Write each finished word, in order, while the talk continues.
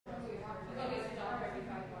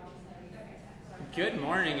Good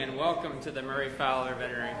morning and welcome to the Murray Fowler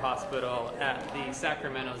Veterinary Hospital at the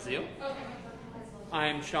Sacramento Zoo.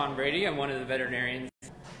 I'm Sean Brady, I'm one of the veterinarians.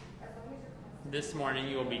 This morning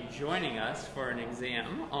you will be joining us for an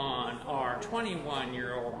exam on our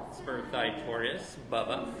 21-year-old spur-thighed tortoise,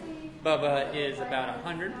 Bubba. Bubba is about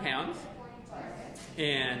 100 pounds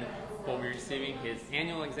and will be receiving his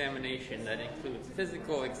annual examination that includes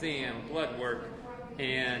physical exam, blood work,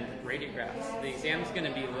 and radiographs. The exam is going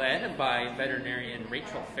to be led by veterinarian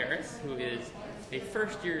Rachel Ferris, who is a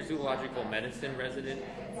first-year zoological medicine resident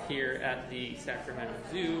here at the Sacramento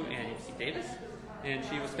Zoo and UC Davis. And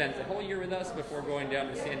she will spend the whole year with us before going down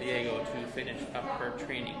to San Diego to finish up her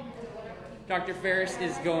training. Dr. Ferris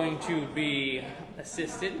is going to be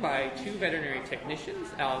assisted by two veterinary technicians,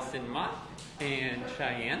 Allison Mott and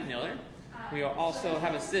Cheyenne Miller. We will also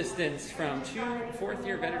have assistance from two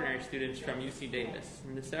fourth-year veterinary students from UC Davis.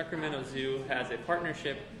 And the Sacramento Zoo has a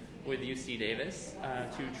partnership with UC Davis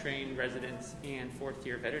to train residents and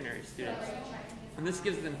fourth-year veterinary students. And this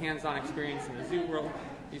gives them hands-on experience in the zoo world.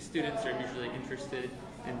 These students are usually interested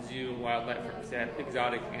in zoo, wildlife, or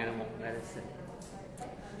exotic animal medicine.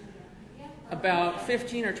 About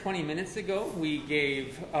 15 or 20 minutes ago, we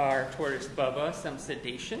gave our tortoise Bubba some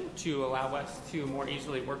sedation to allow us to more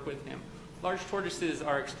easily work with him. Large tortoises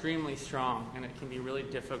are extremely strong, and it can be really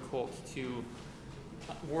difficult to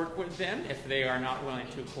work with them if they are not willing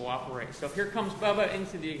to cooperate. So here comes Bubba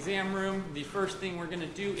into the exam room. The first thing we're going to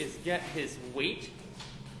do is get his weight.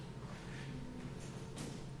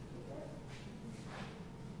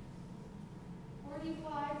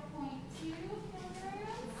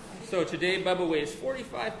 So today Bubba weighs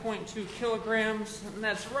 45.2 kilograms, and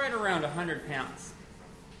that's right around 100 pounds.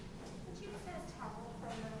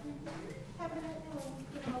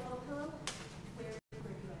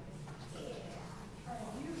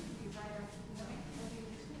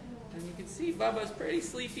 And you can see Bubba's pretty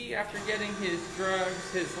sleepy after getting his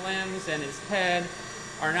drugs. His limbs and his head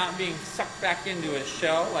are not being sucked back into his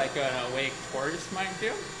shell like an awake tortoise might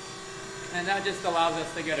do. And that just allows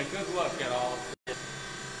us to get a good look at all of this.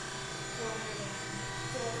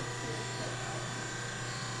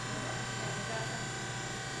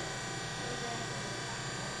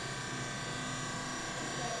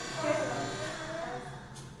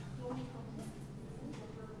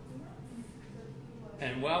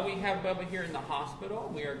 And while we have Bubba here in the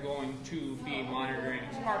hospital, we are going to be monitoring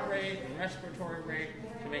his heart rate and respiratory rate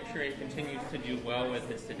to make sure he continues to do well with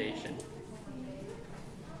his sedation.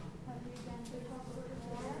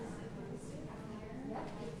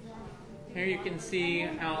 Here you can see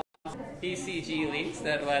our ECG leads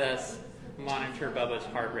that let us monitor Bubba's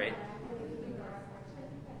heart rate.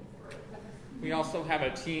 We also have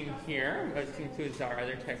a team here, which includes our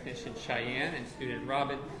other technician Cheyenne and student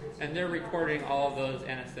Robin, and they're recording all of those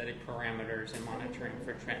anesthetic parameters and monitoring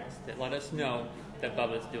for trends that let us know that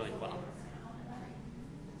Bubba's doing well.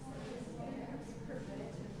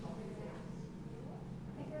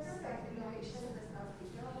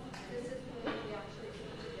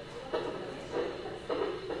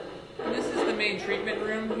 And this is the main treatment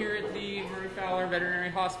room here at the Murray Fowler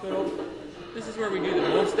Veterinary Hospital. This is where we do the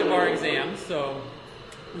most of our exams. So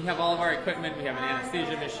we have all of our equipment. We have an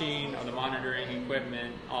anesthesia machine, all the monitoring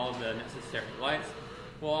equipment, all of the necessary lights.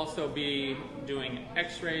 We'll also be doing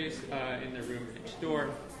x-rays in the room next door.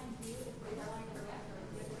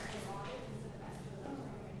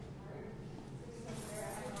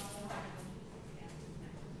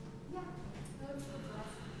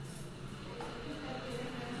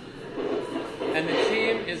 And the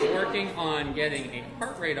team is working on getting a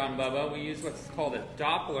heart rate on Bubba. We use what's called a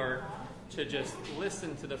Doppler to just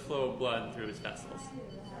listen to the flow of blood through his vessels.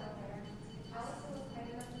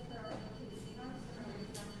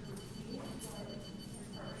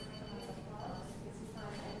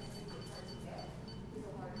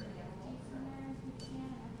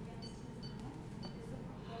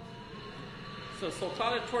 So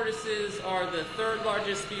sulcata tortoises are the third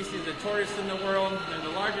largest species of tortoise in the world. They're the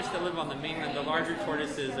largest that live on the mainland. The larger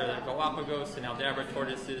tortoises are the Galapagos and Aldabra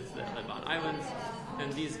tortoises that live on islands.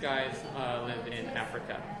 And these guys live in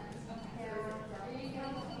Africa.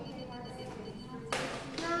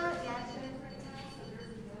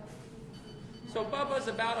 So Bubba's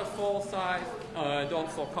about a full-size adult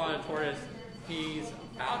sulcata tortoise. He's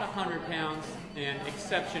about 100 pounds and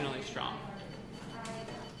exceptionally strong.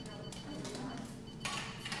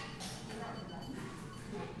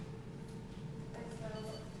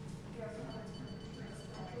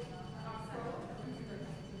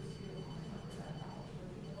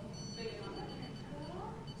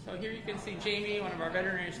 So here you can see Jamie, one of our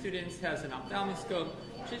veterinary students, has an ophthalmoscope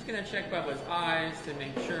she's going to check Bubba's eyes to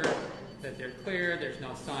make sure that they're clear, there's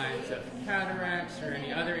no signs of cataracts or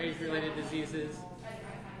any other age-related diseases.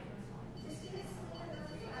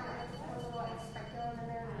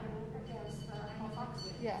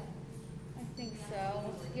 Yeah, I think so.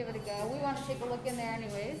 Let's give it a go. We want to take a look in there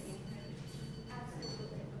anyways.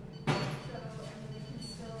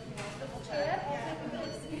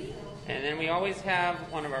 And then we always have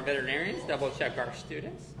one of our veterinarians double check our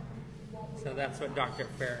students. So that's what Dr.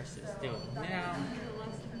 Ferris is doing now.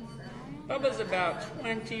 Bubba's about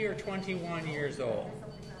 20 or 21 years old.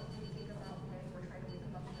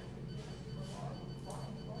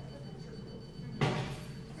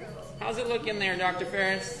 How's it looking there, Dr.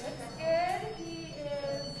 Ferris? Looks good. He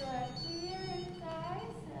is clear inside,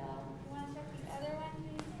 so you want to check the other one,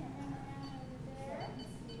 please?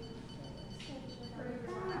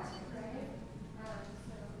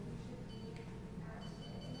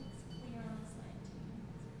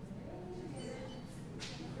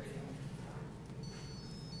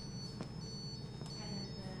 And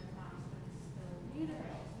then around over there.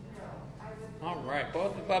 All right,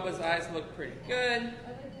 both of Bubba's eyes look pretty good.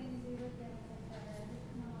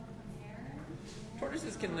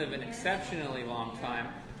 Tortoises can live an exceptionally long time.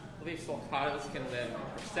 I believe sulcatos can live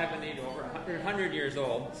 70 to over 100 years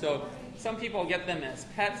old. So some people get them as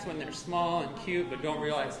pets when they're small and cute, but don't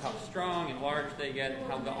realize how strong and large they get,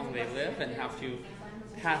 how long they live, and have to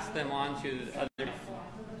pass them on to other.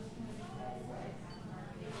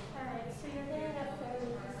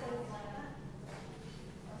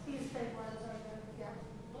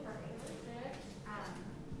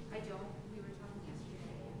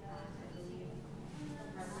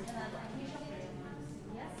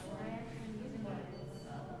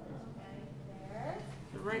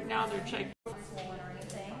 Right now they're checking.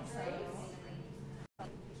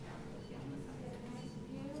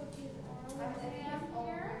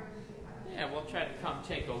 Yeah, we'll try to come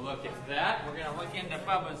take a look at that. We're going to look into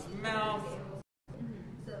Bubba's mouth.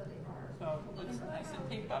 So it looks nice and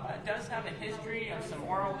pink. Bubba does have a history of some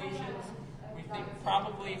oral lesions. We think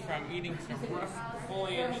probably from eating some rough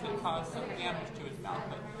foliage that caused some damage to his mouth,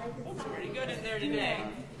 but it looks pretty good in there today.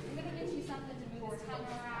 I'm going to get you something to move his tongue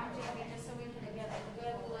around, just so we can get a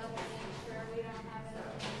good look and make sure we don't have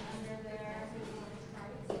anything under there.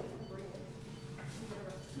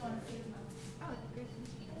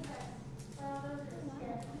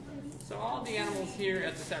 So all the animals here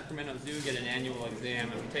at the Sacramento Zoo get an annual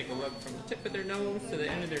exam, and we take a look from the tip of their nose to the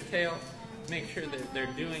end of their tail, make sure that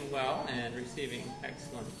they're doing well and receiving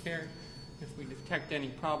excellent care. If we detect any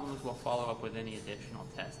problems, we'll follow up with any additional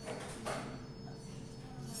testing.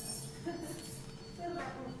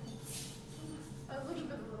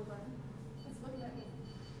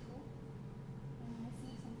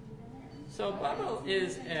 So Bubba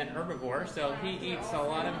is an herbivore, so he eats a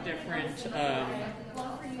lot of different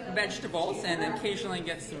vegetables and occasionally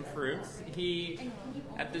gets some fruits.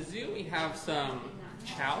 At the zoo, we have some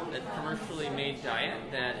chow, that's commercially made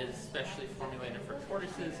diet that is specially formulated for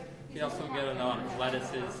tortoises. We also get a lot of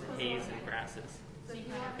lettuces, hays, and grasses,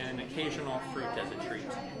 and an occasional fruit as a treat.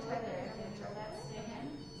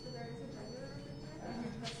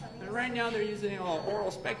 And right now they're using a little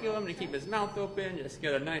oral speculum to keep his mouth open, just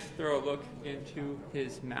get a nice thorough look into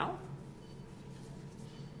his mouth.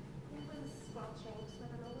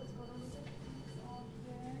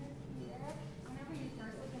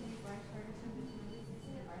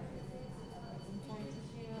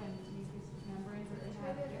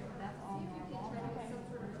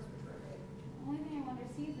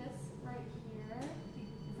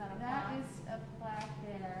 That is a plaque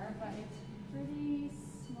there, but it's pretty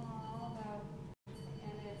small,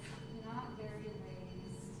 and it's not very raised.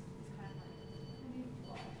 It's kind of pretty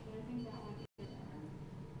flush, but I think that one is there.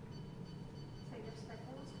 So your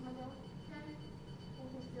speculum's gonna go okay.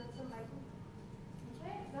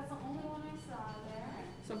 Okay, that's the only one I saw there.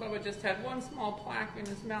 So Bubba just had one small plaque in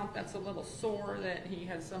his mouth. That's a little sore that he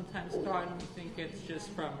has sometimes caught, and we think it's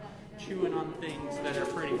just from chewing on things that are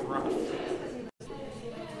pretty rough.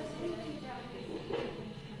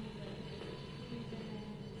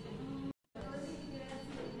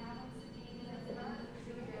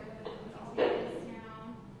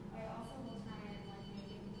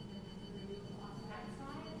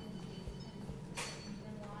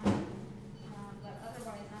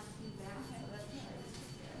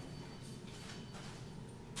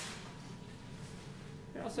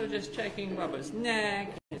 Also just checking Bubba's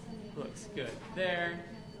neck. It looks good there.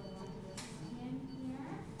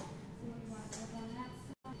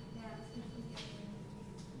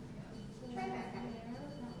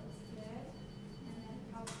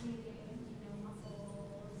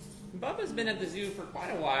 Bubba's Bubba's been at the zoo for quite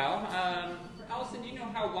a while. Allison, do you know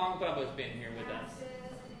how long Bubba's been here with us?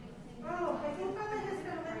 Oh, I think Bubba has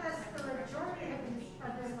been with us for the majority of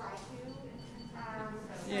his life.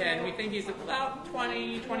 Yeah, and we think he's about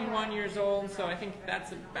 20, 21 years old, so I think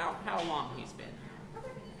that's about how long he's been.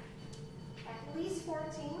 At least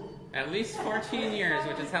 14. At least 14 years,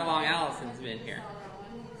 which is how long Allison's been here.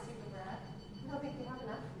 I don't think we have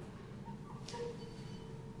enough.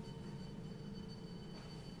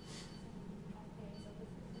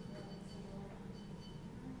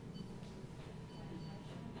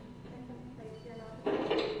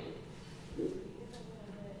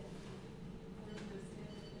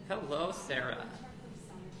 Hello, Sarah.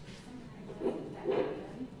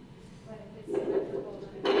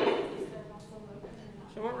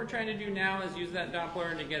 So what we're trying to do now is use that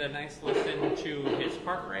Doppler to get a nice listen to his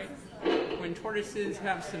heart rate. When tortoises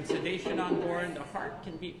have some sedation on board, the heart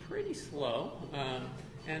can be pretty slow,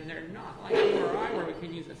 and they're not like you or I where we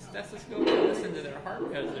can use a stethoscope to listen to their heart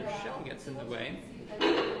because their shell gets in the way.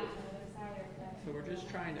 So we're just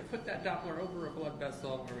trying to put that Doppler over a blood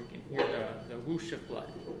vessel where we can hear the whoosh of blood.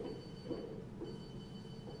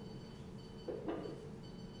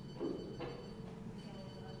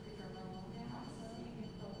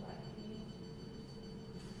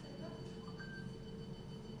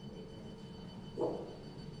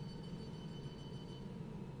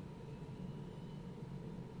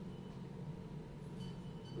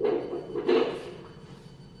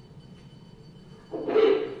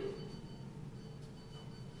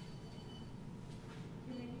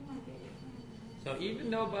 So even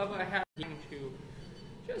though Bubba had to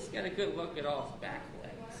just get a good look at all his back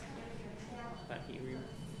legs, but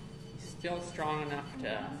he's still strong enough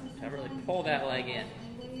to really pull that leg in.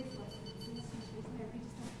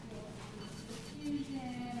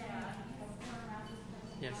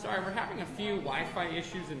 Yeah, sorry, we're having a few Wi-Fi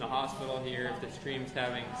issues in the hospital here. If the stream's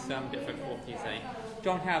having some difficulties, I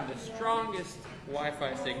don't have the strongest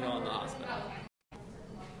Wi-Fi signal in the hospital.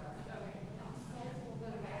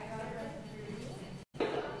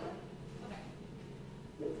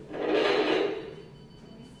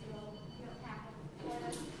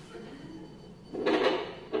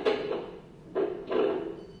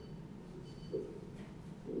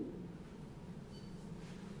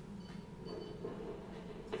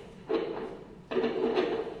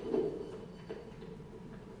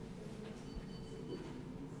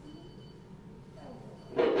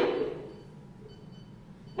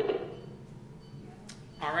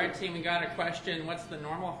 All right, team, we got a question. What's the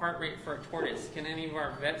normal heart rate for a tortoise? Can any of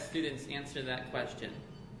our vet students answer that question?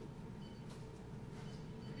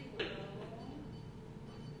 I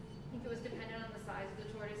think it was dependent on the size of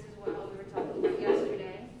the tortoise as well. We were talking about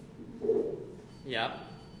yesterday. Yep.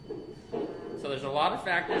 So there's a lot of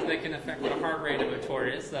factors that can affect the heart rate of a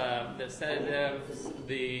tortoise. The sedatives,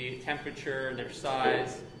 the temperature, their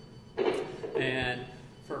size. And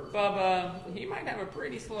for Bubba, he might have a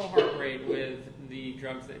pretty slow heart rate with the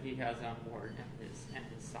drugs that he has on board and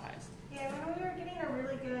his size. Yeah, when we were getting a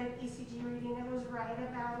really good ECG reading, it was right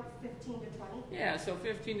about 15 to 20. Yeah, so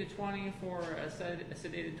 15 to 20 for a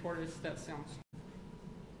sedated tortoise, that sounds.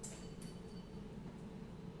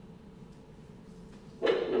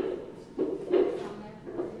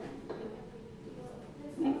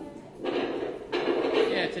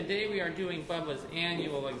 Yeah, today we are doing Bubba's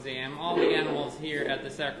annual exam. All the animals here at the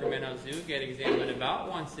Sacramento Zoo get examined about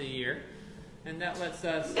once a year. And that lets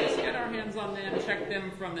us just get our hands on them, check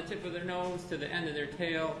them from the tip of their nose to the end of their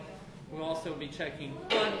tail. We'll also be checking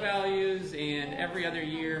blood values, and every other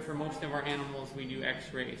year for most of our animals we do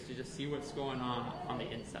x-rays to just see what's going on the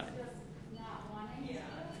inside.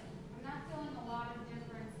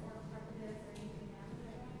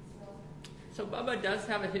 So Bubba does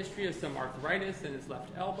have a history of some arthritis in his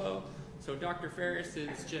left elbow. So Dr. Ferris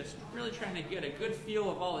is just really trying to get a good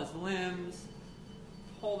feel of all his limbs,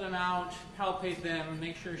 pull them out, palpate them,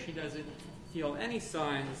 make sure she doesn't feel any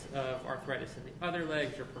signs of arthritis in the other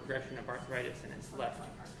legs or progression of arthritis in his left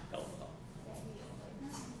elbow.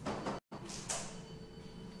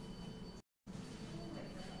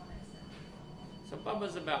 So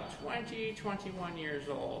Bubba's about 20, 21 years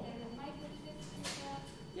old.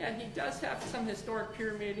 Yeah, he does have some historic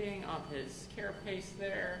pyramiding on his carapace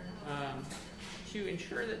there. To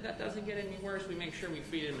ensure that that doesn't get any worse, we make sure we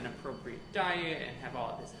feed him an appropriate diet and have all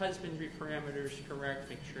of his husbandry parameters correct,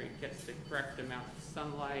 make sure he gets the correct amount of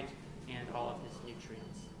sunlight and all of his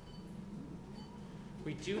nutrients.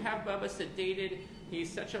 We do have Bubba sedated.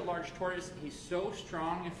 He's such a large tortoise, he's so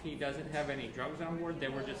strong if he doesn't have any drugs on board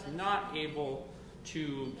that we're just not able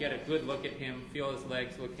to get a good look at him, feel his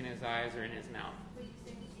legs, look in his eyes or in his mouth.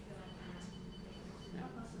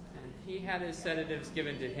 He had his sedatives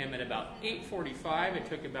given to him at about 8:45. It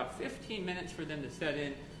took about 15 minutes for them to set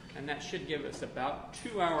in, and that should give us about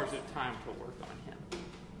 2 hours of time to work on him.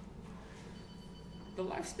 The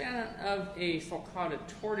lifespan of a sulcata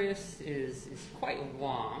tortoise is quite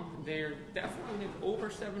long. They're definitely over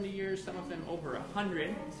 70 years, some of them over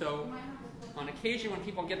 100. So on occasion when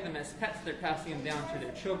people get them as pets, they're passing them down to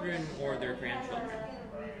their children or their grandchildren.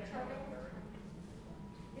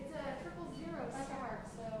 It's a 000 star,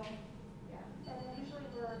 so yeah. Usually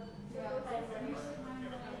we're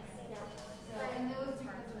and those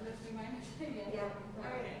parts are just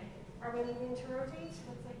Are we needing to rotate?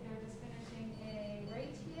 looks like they're just finishing a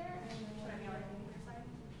right here and then we'll be on either side.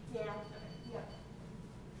 Yeah. Yep.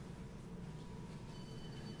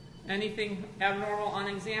 Anything abnormal on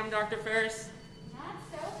exam, Dr. Ferris? Not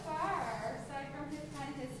so far, aside from his kind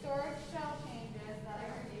of historic shell changes that I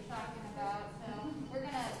heard you talking about. So we're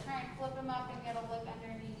gonna try and flip him up and get a look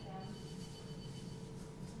underneath him.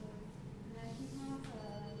 And then he has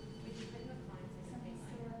some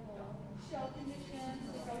historical shell conditions.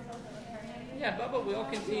 Yeah, Bubba will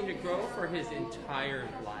continue to grow for his entire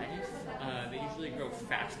life. They usually grow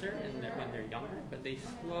faster when they're younger, but they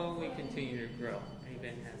slowly continue to grow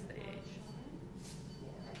even as they age.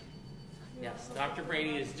 Yes, Dr.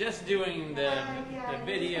 Brady is just doing the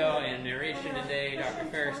video and narration today. Dr.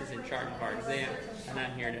 Ferris is in charge of our exam, and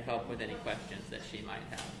I'm here to help with any questions that she might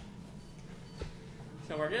have.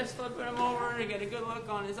 So we're just flipping him over to get a good look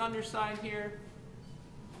on his underside here.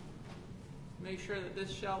 Make sure that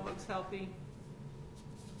this shell looks healthy.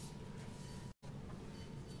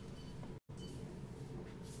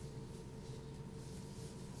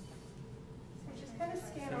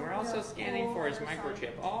 And we're also scanning for his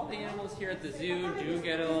microchip. All the animals here at the zoo do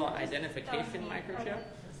get a little identification microchip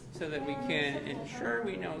so that we can ensure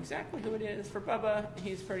we know exactly who it is. For Bubba,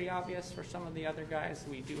 he's pretty obvious. For some of the other guys,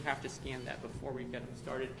 we do have to scan that before we get them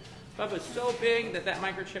started. Bubba's so big that that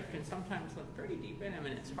microchip can sometimes look pretty deep in him,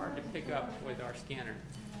 and it's hard to pick up with our scanner.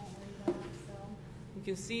 You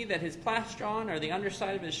can see that his plastron, or the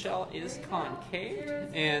underside of his shell, is concave,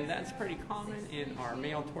 and that's pretty common in our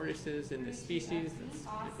male tortoises in this species,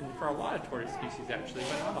 and for a lot of tortoise species actually,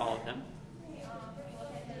 but not all of them.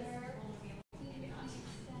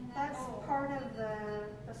 That's part of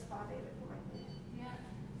the spa day that we might need. Yeah.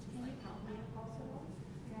 Can you help me also?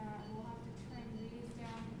 Yeah, we'll have to trim these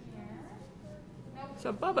down here. Nope.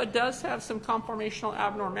 So Bubba does have some conformational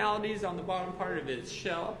abnormalities on the bottom part of his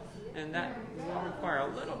shell, and that will require a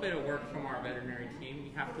little bit of work from our veterinary team.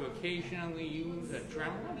 We have to occasionally use a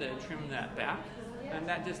Dremel to trim that back, and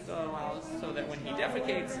that just allows so that when he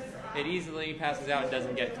defecates, it easily passes out and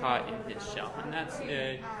doesn't get caught in his shell, and that's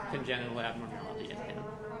a congenital abnormality in him.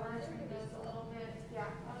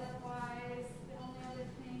 Otherwise, the only other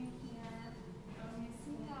thing here, you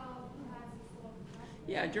see how he has this little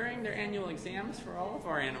Yeah, during their annual exams for all of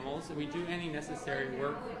our animals, we do any necessary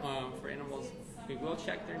work for animals. We will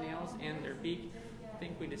check their nails and their beak. I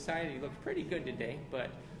think we decided he looked pretty good today, but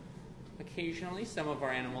occasionally some of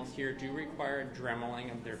our animals here do require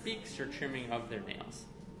dremeling of their beaks or trimming of their nails.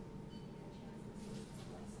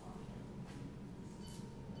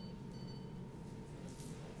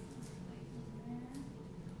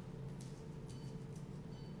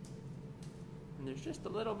 And there's just a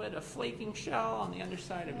little bit of flaking shell on the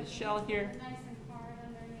underside of his shell here. nice and hard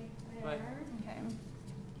underneath there. But Okay.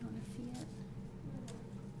 You want to see it?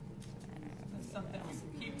 that's something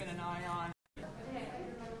we're keeping an eye on.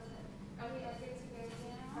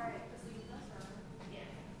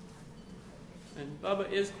 And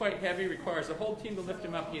Bubba is quite heavy, requires a whole team to lift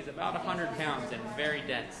him up. He is about 100 pounds and very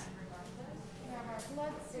dense. We have our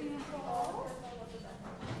blood sample.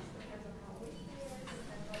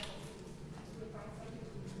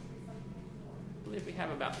 I believe we have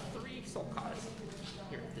about 3 sulcatas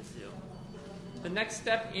here at the zoo. The next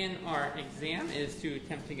step in our exam is to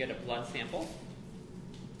attempt to get a blood sample.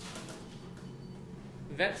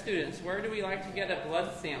 Vet students, where do we like to get a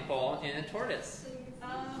blood sample in a tortoise?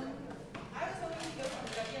 I was hoping to go for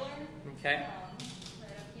the jugular. Okay.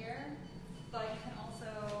 Right up here. But you can also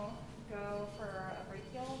go for a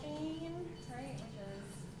brachial vein, right? Which is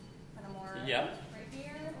kind of more Yep. right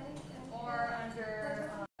here. Or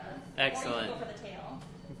under. Excellent. Or you can go for the tail.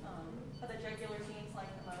 But the jugular seems like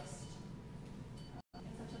the most.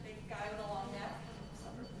 It's such a big guy with a long neck. So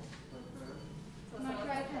it's a Want to little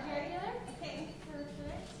try bit for jugular? Okay.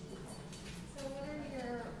 Perfect. So what are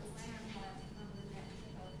your landmarks on the neck?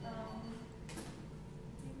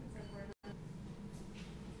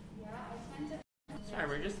 Yeah, I tend to. Sorry,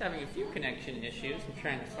 we're just having a few connection issues. I'm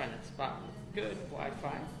trying to find a spot with good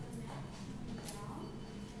Wi-Fi.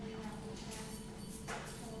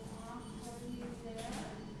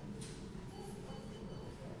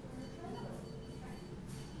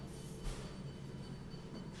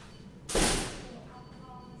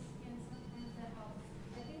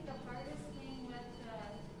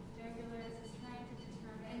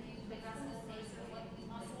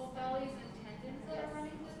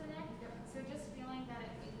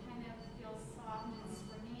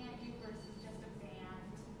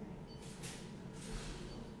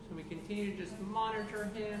 continue to just monitor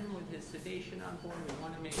him with his sedation on board. We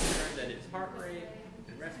want to make sure that his heart rate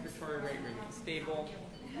and respiratory rate remain stable,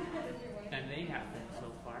 and they have been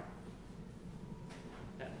so far.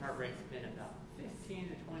 That heart rate's been about 15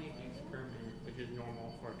 to 20 beats per minute, which is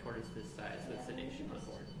normal for a tortoise this size with sedation on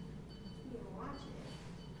board. You can watch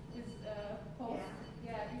it. Is pulse?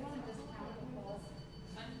 Yeah, if you want to just count the pulse.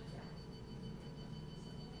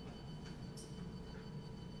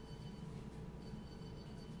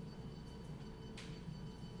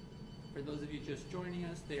 For those of you just joining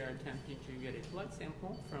us, they are attempting to get a blood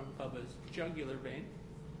sample from Bubba's jugular vein.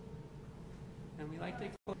 And we like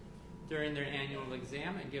to during their annual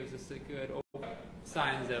exam, it gives us a good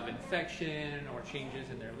signs of infection or changes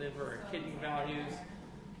in their liver or kidney values.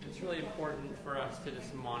 It's really important for us to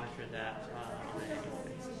just monitor that on an annual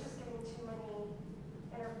basis. Just getting too many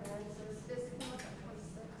interferences. This came up at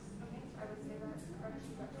 26. Okay. I would say that's correct.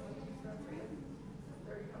 She's at 22 for 3.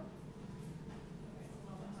 There you go.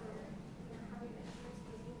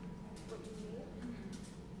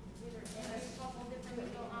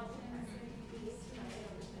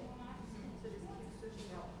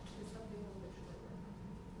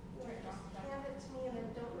 Hand it to me and then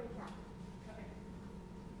don't recap.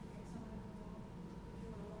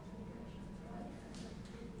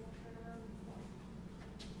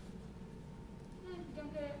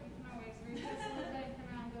 Don't get it, we can always reset a little bit, come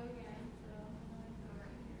around, go again. So, go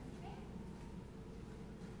right here. Okay.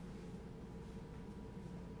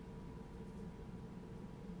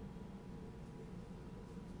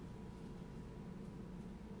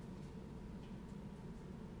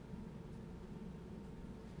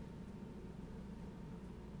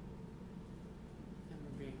 And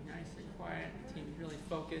we're being nice and quiet. The team's really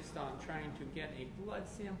focused on trying to get a blood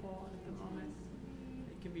sample at the moment.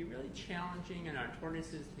 It can be really challenging in our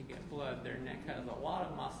tortoises to get blood. Their neck has a lot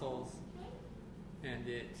of muscles, and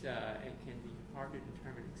it can be hard to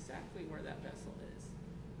determine exactly where that vessel is.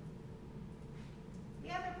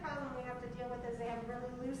 The other problem we have to deal with is they have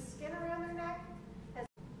really loose skin around their neck. If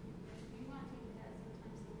you want to, that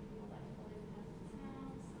sometimes some people like holding past his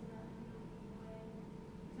mouth, so that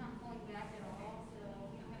he's not pulling back at all, so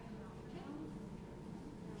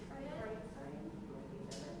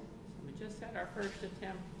We just had our first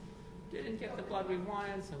attempt. Didn't get the blood we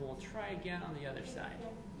wanted, so we'll try again on the other side.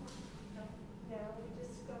 No, we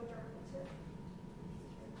just go directly to it.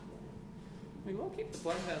 We will keep the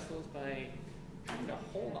blood vessels by trying to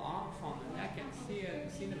hold off on the neck and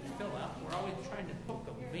see them fill up. We're always trying to poke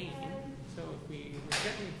a vein, so if we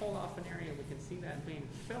gently hold off an area, we can see that vein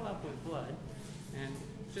fill up with blood. And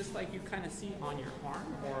just like you kind of see on your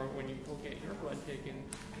arm, or when you go get your blood taken,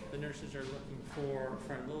 the nurses are looking for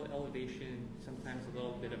a little elevation, sometimes a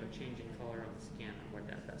little bit of a change in color of the skin of where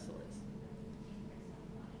that vessel is.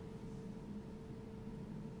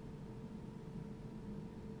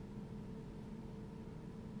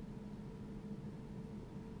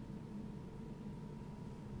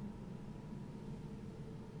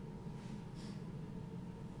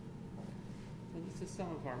 And this is some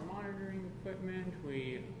of our monitoring equipment.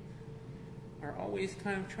 We are always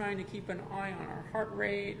kind of trying to keep an eye on our heart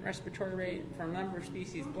rate, respiratory rate, for a number of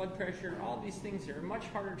species, blood pressure. All these things are much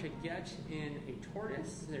harder to get in a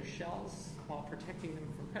tortoise. Their shells, while protecting them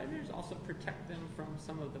from predators, also protect them from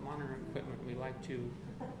some of the monitoring equipment we like to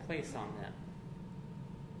place on them.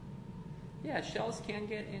 Yeah, shells can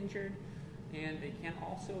get injured, and they can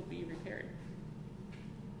also be repaired.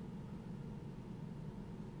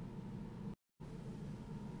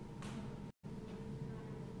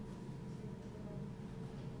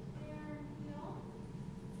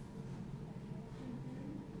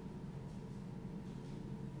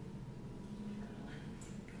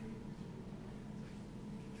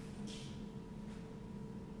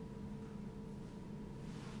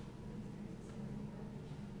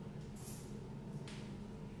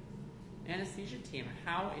 Anesthesia team,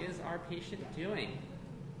 how is our patient doing?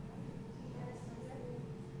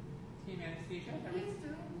 Team anesthesia? He's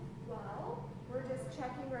doing well. We're just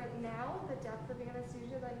checking right now the depth of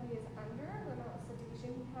anesthesia that he is under, the amount of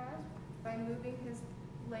sedation he has, by moving his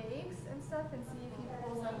legs and stuff and see if he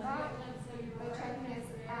pulls them back, by checking his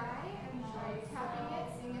eye and by tapping it,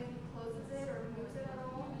 seeing if he closes it or moves it at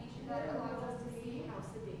all. That allows us to see how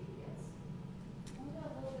sedate he is.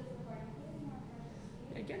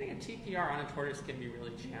 Yeah, getting a TPR on a tortoise can be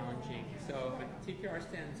really challenging. So TPR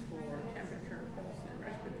stands for temperature, pulse, and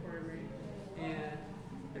respiratory rate. And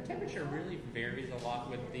their temperature really varies a lot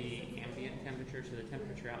with the ambient temperature, so the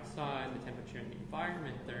temperature outside, the temperature in the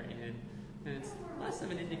environment they're in. and it's less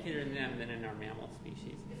of an indicator in them than in our mammal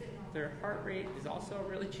species. Their heart rate is also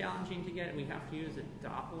really challenging to get, and we have to use a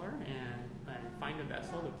Doppler and find a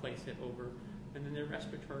vessel to place it over. And then their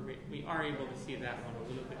respiratory rate, we are able to see that one a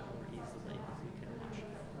little bit more easily because we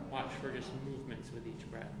can watch for just movements with each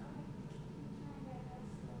breath.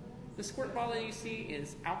 The squirt bottle that you see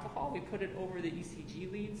is alcohol. We put it over the ECG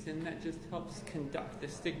leads, and that just helps conduct the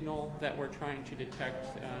signal that we're trying to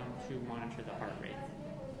detect to monitor the heart rate.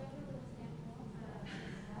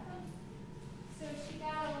 So she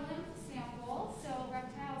got a lymph sample. So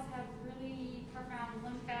reptiles have really profound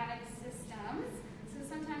lymphatic systems. So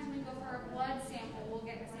sometimes when we go for a blood sample, we'll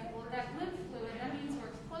get a sample of that lymph fluid. That means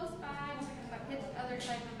we're close by, but hit the other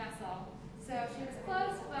type of vessel. So she was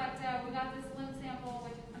close, but we got this lymph sample,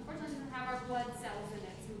 which unfortunately doesn't have our blood cells in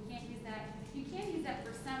it, so we can't use that. You can use that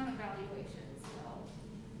for some evaluations.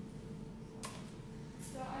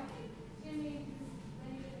 So I think Jimmy,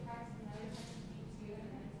 then you should practice another technique too, and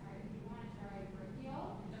then try if you want to try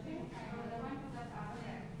brachial. Okay. The one because that's out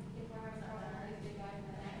there. If we're having trouble with the guy in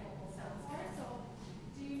the neck, vocal cells. So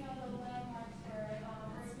do you know the landmarks for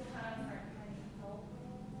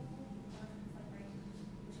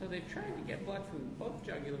So they've tried to get blood from both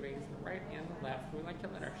jugular veins, the right and the left. We like to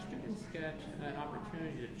let our students get an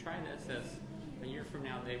opportunity to try this, as a year from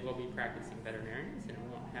now they will be practicing veterinarians and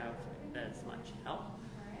won't have as much help.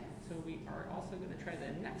 So we are also going to try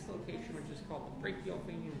the next location, which is called the brachial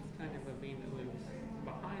vein. It's kind of a vein that lives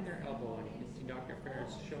behind their elbow, and you can see Dr.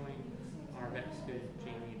 Ferris showing our vet student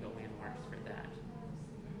Jamie the landmarks for that.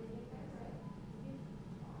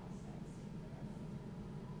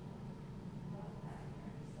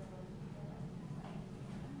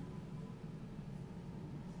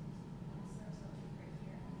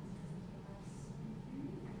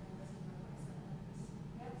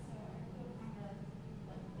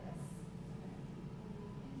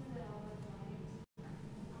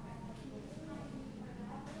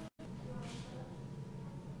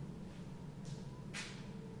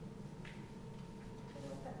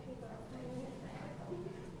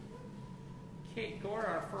 Kate Gore,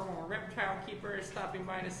 our former reptile keeper, is stopping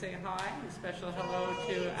by to say hi. A special hello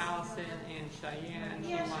to Allison and Cheyenne.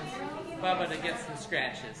 She wants Bubba to get some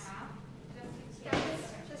scratches.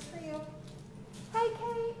 Just for you. Hi,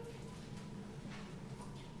 Kate.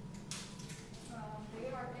 we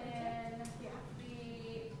are in the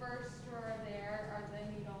first drawer there are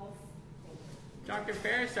the needles. Dr.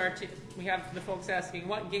 Ferris, we have the folks asking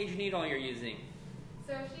what gauge needle you're using.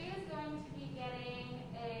 So she is going to be getting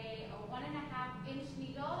a 1.5-inch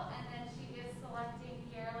needle, and then she is selecting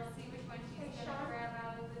here. Let's see which one she's going to grab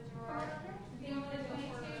out of the drawer. You going with a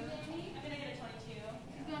 22, Jamie? I'm going to get a 22.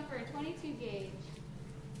 She's going for a 22 gauge.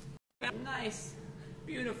 Nice,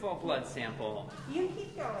 beautiful blood sample. You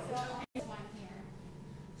keep going. This one here.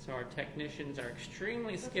 So our technicians are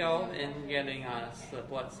extremely skilled in getting us the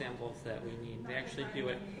blood samples that we need. They actually do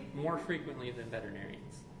it more frequently than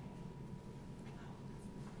veterinarians.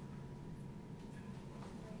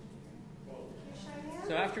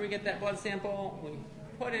 So after we get that blood sample, we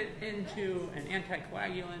put it into an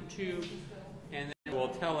anticoagulant tube, and then it will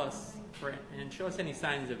tell us and show us any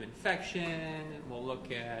signs of infection. We'll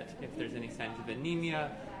look at if there's any signs of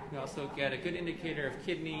anemia. We also get a good indicator of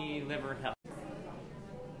kidney, liver health.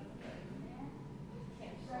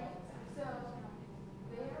 So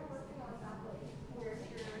they are working on that lake. Where's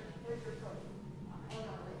your foot? Oh, no,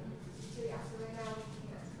 like, so yeah, so right now we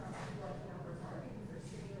can't trust what the numbers are because they're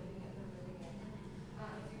simulating it, they're living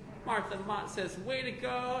it. Martha Mott says, way to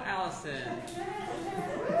go, Allison.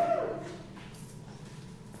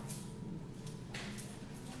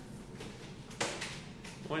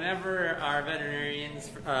 Whenever our veterinarians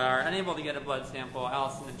are unable to get a blood sample,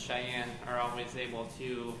 Allison and Cheyenne are always able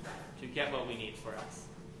to get what we need for us.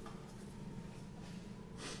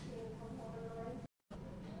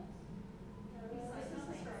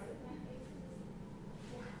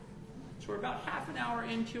 So we're about half an hour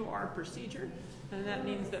into our procedure, and that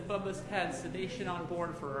means that Bubba's had sedation on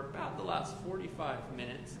board for about the last 45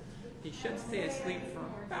 minutes. He should stay asleep for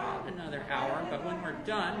about another hour, but when we're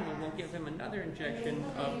done, we will give him another injection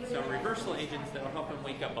of some reversal agents that will help him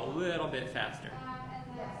wake up a little bit faster.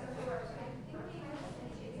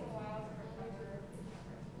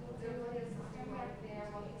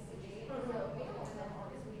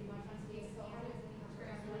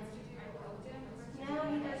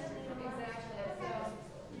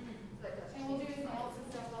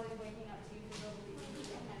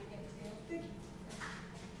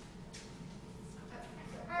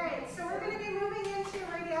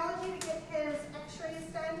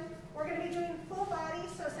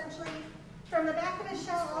 From the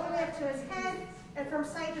to his head and from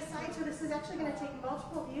side to side. So this is actually going to take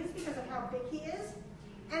multiple views because of how big he is.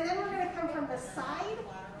 And then we're going to come from the side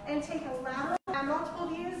and take a lateral, multiple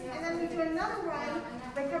views. And then we do another one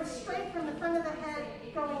that comes straight from the front of the head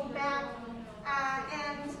going back.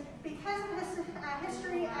 And because of his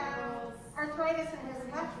history of arthritis in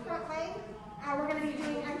his left front leg, we're going to be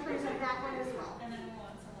doing x-rays of that one as well.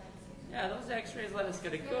 Yeah, those x-rays let us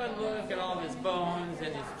get a good look at all of his bones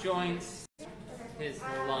and his joints, his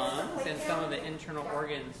lungs, and some of the internal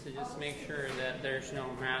organs to just make sure that there's no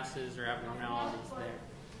masses or abnormalities there.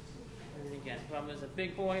 And again, Bubba's a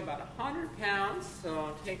big boy, about 100 pounds, so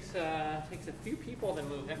it takes a few people to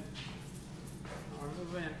move him. We're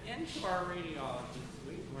moving him into our radiology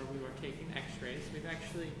suite where we were taking x-rays. We've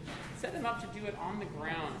actually set him up to do it on the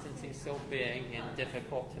ground since he's so big and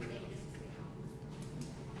difficult to move.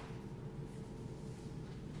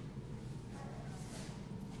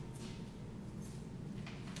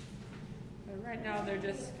 But right now they're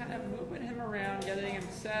just kind of moving him around, getting him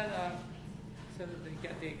set up so that they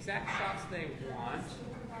get the exact shots they want.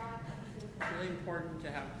 It's really important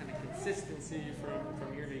to have kind of consistency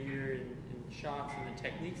from year to year in shots and the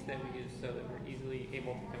techniques that we use so that we're easily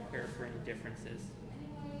able to compare for any differences.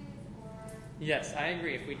 Yes, I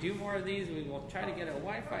agree. If we do more of these, we will try to get a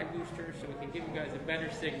Wi-Fi booster so we can give you guys a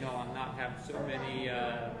better signal and not have so many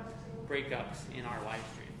breakups in our live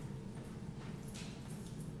stream.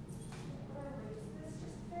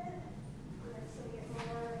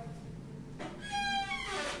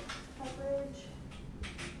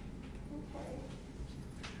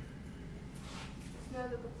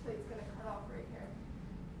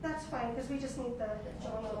 That's fine, because we just need the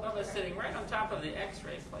joint. Bubba's sitting right on top of the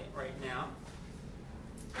x-ray plate right now.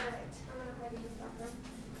 All right, I'm going to go ahead and use that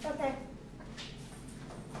one. Okay.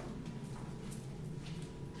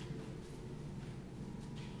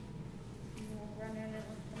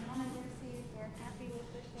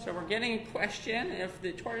 So we're getting a question if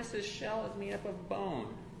the tortoise's shell is made up of bone.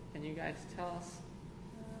 Can you guys tell us?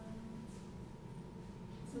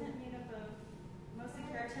 Isn't it made up of mostly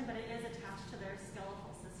keratin, but it is attached to their skeletal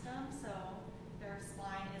system, so their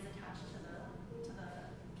spine is attached to the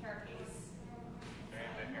carapace.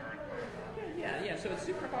 Yeah. So it's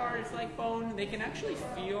super hard. It's like bone. They can actually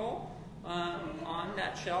feel on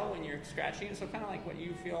that shell when you're scratching it. So kind of like what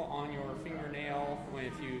you feel on your fingernail when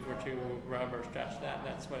if you were to rub or stretch that.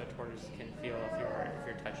 That's what a tortoise can feel if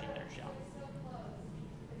you're touching their shell.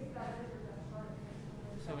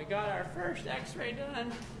 So we got our first x-ray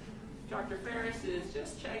done. Dr. Ferris is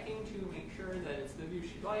just checking to make sure that it's the view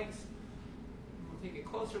she likes. We'll take a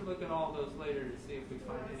closer look at all those later to see if we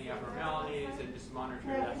find any abnormalities and just monitor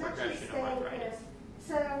that progression of arthritis.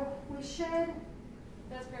 So we should...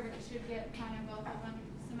 That's perfect. You should get kind of both of them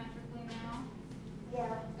symmetrically now.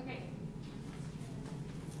 Yeah. Okay.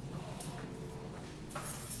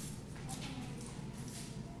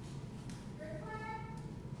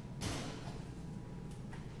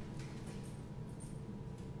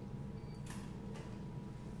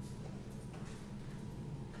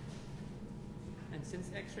 And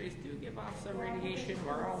since x-rays do give off some radiation,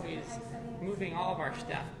 we're always moving all of our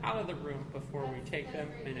staff out of the room before we take them.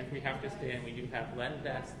 And if we have to stay in, we do have lead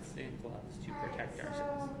vests and gloves to protect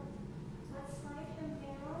ourselves. Let's slide him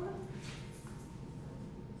down.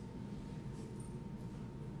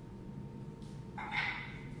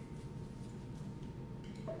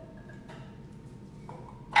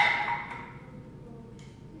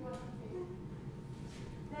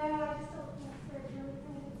 No, I just don't think there's really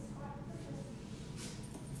any spot for this.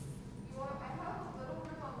 I have a little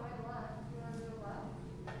room on my left. You want to do the left?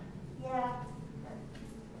 Yeah.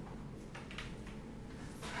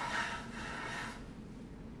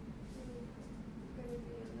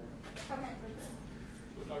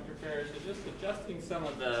 So Dr. Ferris is just adjusting some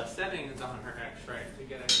of the settings on her x-ray to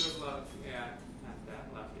get a good look at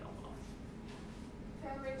that left elbow.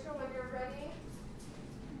 Okay, Rachel, when you're ready.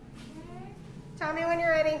 Okay. Tell me when you're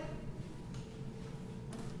ready.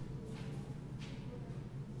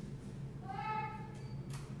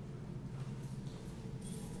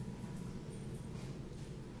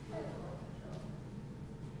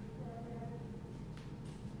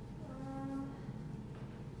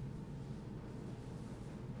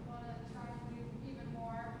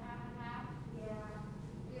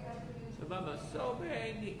 So Bubba's so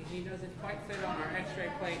big, he doesn't quite fit on our x-ray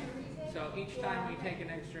plate. So each time we take an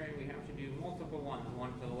x-ray, we have to do multiple ones.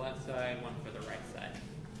 One for the left side, one for the right side.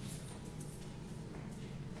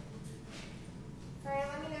 All right,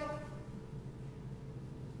 let me know.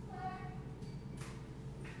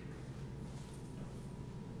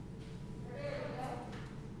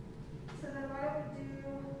 So then why don't we do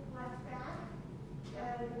left back,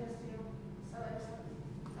 and we can just do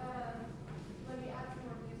Let me add some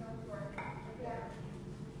more views on for it. Yeah.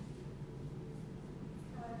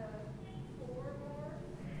 4 more.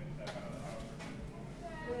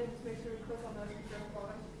 And then to make sure we click on those because they're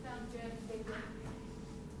falling. Sounds good. Thank you.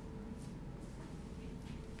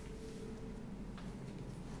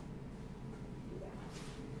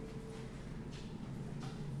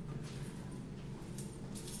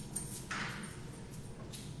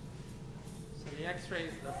 So the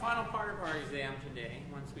x-rays, the final part of our exam today.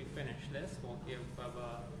 Once we finish this, we'll give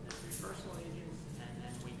Bubba his reversal agents and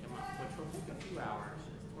then wake him up, which will take a few hours.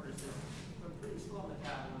 As tortoises have a pretty slow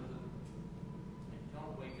metabolism and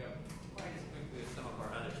don't wake up quite as quickly as some of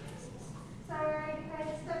our other species. Sorry, I had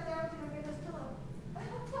to step down to go get this pillow.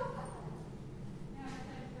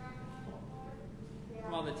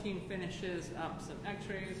 While the team finishes up some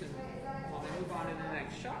x-rays and while they move on to the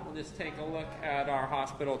next shot, we'll just take a look at our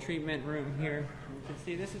hospital treatment room here. You can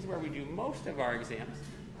see this is where we do most of our exams.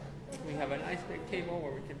 We have a nice big table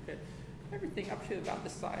where we can fit everything up to about the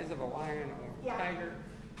size of a lion or tiger.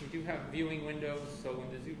 We do have viewing windows, so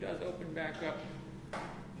when the zoo does open back up,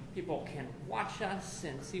 people can watch us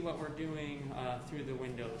and see what we're doing through the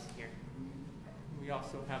windows here. We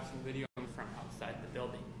also have some video from outside the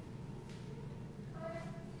building.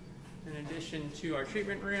 In addition to our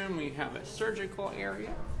treatment room, we have a surgical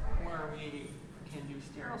area where we can do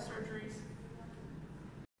sterile surgeries.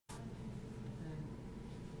 And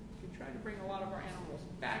we try to bring a lot of our animals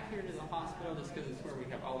back here to the hospital just because it's where we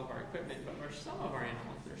have all of our equipment, but for some of our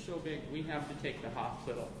animals, they're so big, we have to take the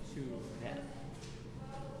hospital to them.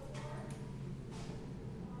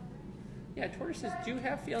 Yeah, tortoises do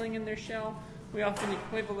have feeling in their shell. We often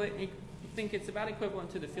think it's about equivalent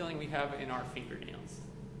to the feeling we have in our fingernails.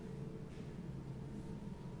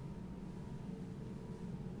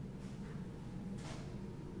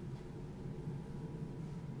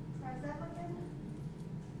 How's that looking?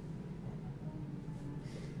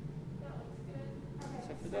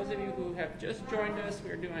 So for those of you who have just joined us,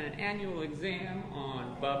 we're doing an annual exam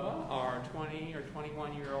on Bubba, our 20 or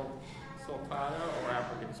 21-year-old sulcata or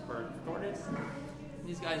African spur tortoise.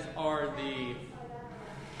 These guys are the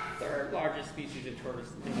third largest species of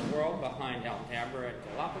tortoise in the world, behind Aldabra and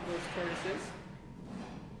Galapagos tortoises.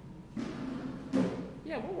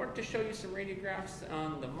 Yeah, we'll work to show you some radiographs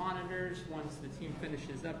on the monitors once the team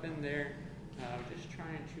finishes up in there. Just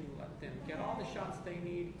trying to let them get all the shots they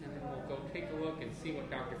need, and then we'll go take a look and see what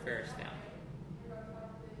Dr. Ferris found.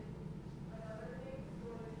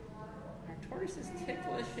 Are tortoises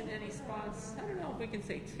ticklish in any spots? I don't know if we can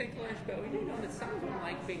say ticklish, but we do know that some of them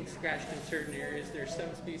like being scratched in certain areas. There's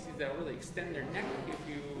some species that will really extend their neck if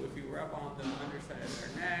you rub on the underside of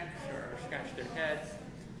their necks or scratch their heads.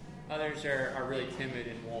 Others are really timid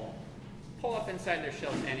and will pull up inside their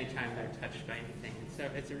shells anytime they're touched by anything. So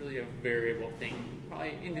it's really a variable thing,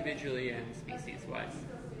 probably individually and species-wise.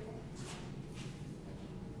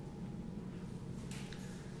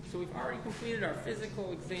 So we've already completed our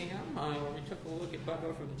physical exam, where we took a look at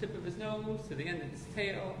Bubba from the tip of his nose to the end of his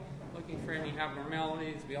tail, looking for any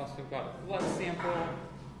abnormalities. We also got a blood sample,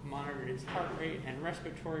 monitored his heart rate and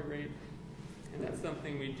respiratory rate, and that's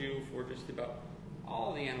something we do for just about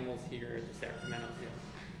all the animals here at the Sacramento Zoo.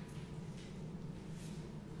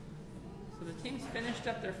 So the team's finished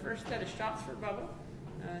up their first set of shots for Bubba.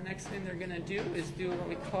 Next thing they're going to do is do what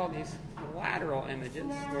we call these lateral images,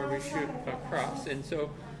 where we shoot across. And so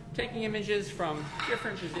taking images from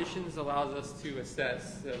different positions allows us to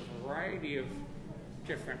assess a variety of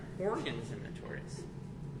different organs in the tortoise.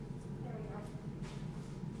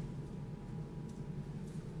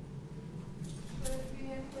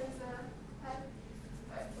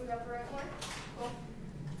 We got the right one? Cool.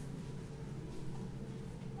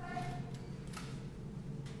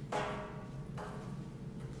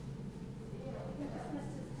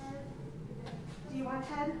 Do you want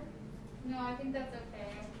head? No, I think that's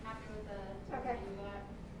okay. I'm happy with the Okay. do that.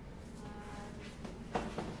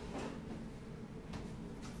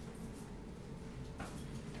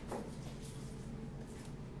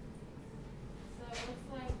 So it looks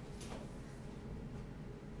like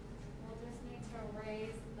we'll just need to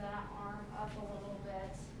raise that arm up a little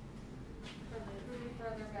bit for the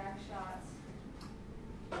further back shots.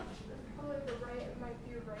 Probably the right, it might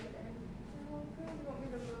be right end. You want me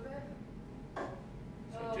to move it?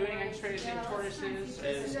 So doing x-rays in tortoises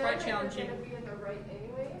is quite challenging, It's going to be in the right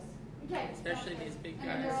anyways. Okay. especially these big I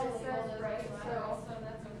guys. know It says right, so.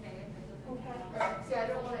 that's okay if it doesn't Okay. come out. Right, see, I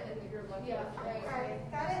don't want it in your luggage. Yeah, right. All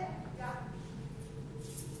right, got it? Yeah.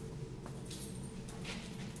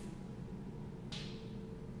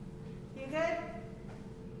 You good?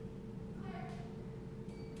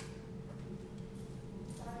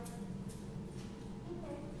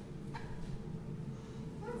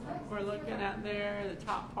 we're looking at there, the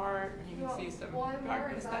top part, you can see some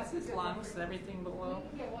darkness. That's his lungs. Everything below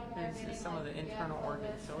is some of the internal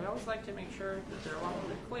organs. So we always like to make sure that their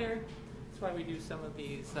lungs are clear. That's why we do some of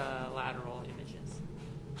these lateral images.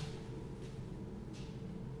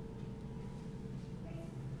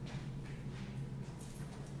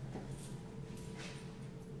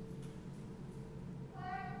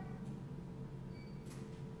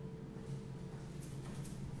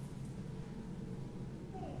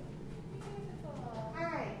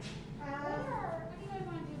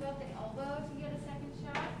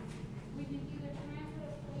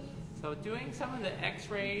 So doing some of the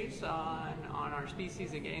x-rays on our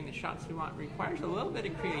species and getting the shots we want requires a little bit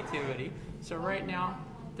of creativity. So right now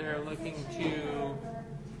they're looking to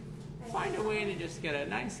find a way to just get a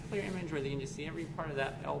nice clear image where they can just see every part of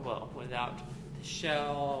that elbow without the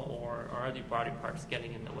shell or other body parts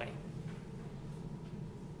getting in the way.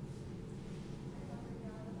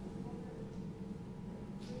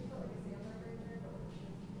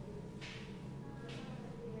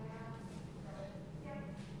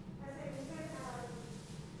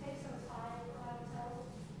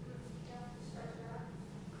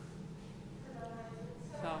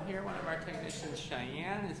 Here, one of our technicians,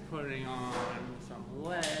 Cheyenne, is putting on some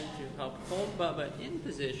lead to help hold Bubba in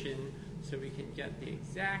position so we can get the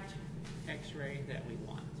exact x-ray that we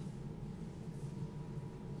want.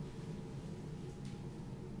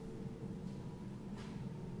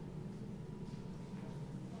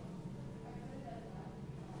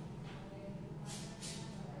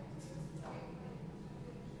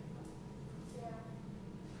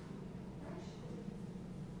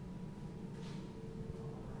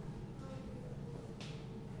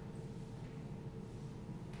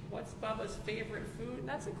 What's Bubba's favorite food?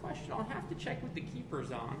 That's a question I'll have to check with the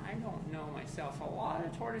keepers on. I don't know myself. A lot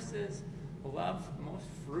of tortoises love most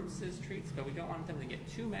fruits as treats, but we don't want them to get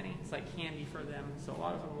too many. It's like candy for them. So a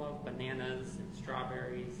lot of them love bananas and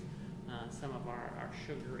strawberries, some of our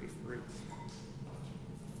sugary fruits.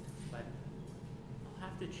 But I'll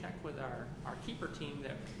have to check with our keeper team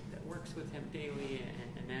that works with him daily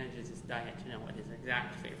and manages his diet to know what his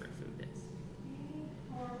exact favorite food is.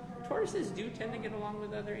 Tortoises do tend to get along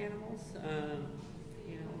with other animals.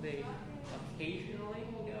 They occasionally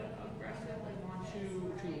get aggressive and want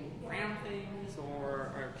to ram things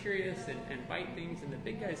or are curious and bite things, and the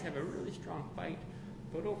big guys have a really strong bite,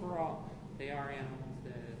 but overall they are animals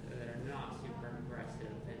that are not super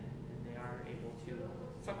aggressive, and they are able to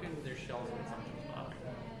suck into their shells when something's bothering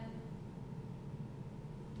them.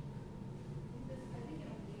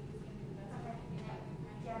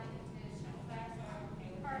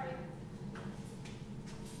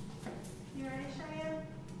 You ready, Cheyenne?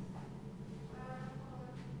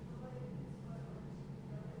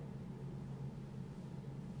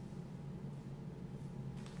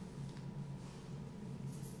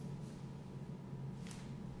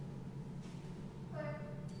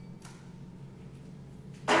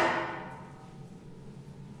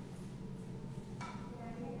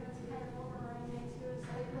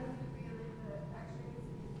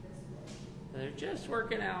 They're just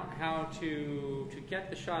working out how to get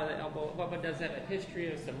the shot of the elbow. Bubba does have a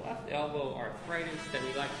history of some left elbow arthritis that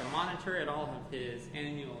we like to monitor at all of his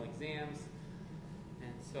annual exams.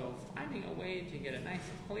 And so finding a way to get a nice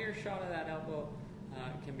clear shot of that elbow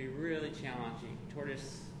can be really challenging.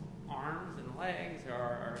 Tortoise arms and legs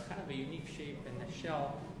are kind of a unique shape, and the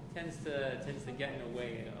shell tends to get in the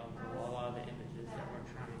way of a lot of the images that we're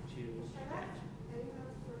trying to get.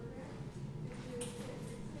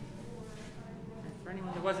 For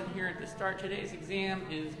anyone who wasn't here at the start, today's exam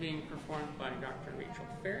is being performed by Dr. Rachel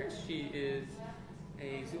Ferris. She is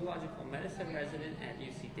a zoological medicine resident at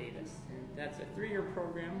UC Davis, and that's a 3-year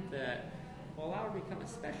program that will allow her to become a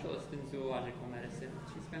specialist in zoological medicine.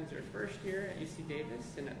 She spends her first year at UC Davis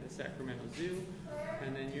and at the Sacramento Zoo,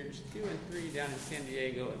 and then years 2 and 3 down in San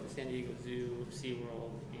Diego at the San Diego Zoo,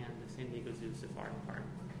 SeaWorld, and the San Diego Zoo Safari Park.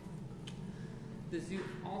 The zoo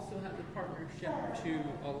also has a partnership to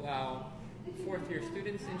allow 4th-year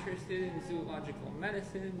students interested in zoological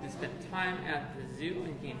medicine to spend time at the zoo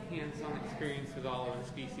and gain hands-on experience with all of the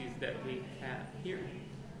species that we have here.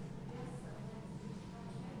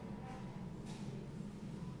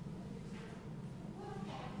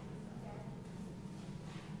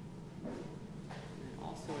 And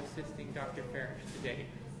also assisting Dr. Ferris today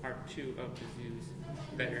are 2 of the zoo's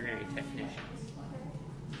veterinary technicians.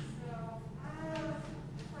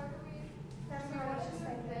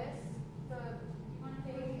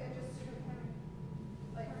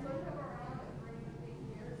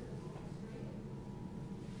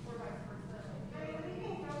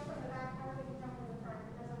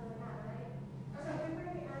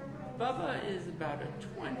 Bubba is about a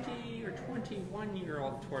 20 or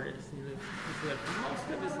 21-year-old tortoise. He lived most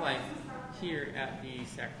of his life here at the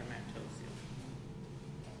Sacramento Zoo.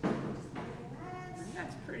 And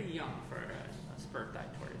that's pretty young for a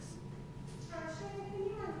spur-thighed tortoise. Shane, can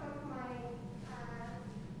you unhook my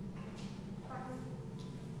button?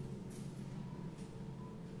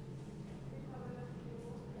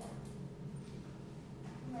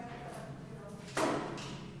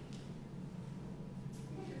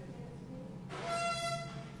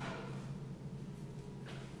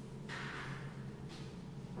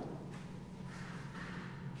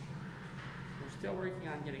 Still working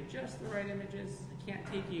on getting just the right images. I can't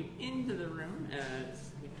take you into the room as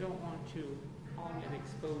we don't want to all get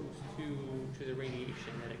exposed to the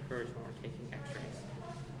radiation that occurs when we're taking x-rays.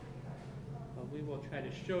 But we will try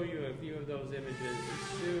to show you a few of those images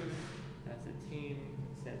as soon as the team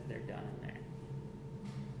says they're done in there.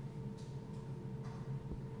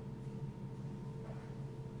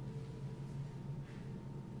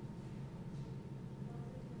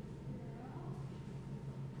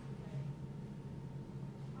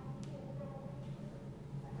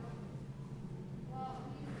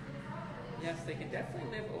 Yes, they can definitely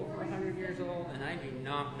live over 100 years old, and I do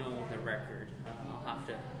not know the record. I'll have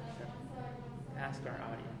to ask our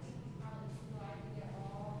audience.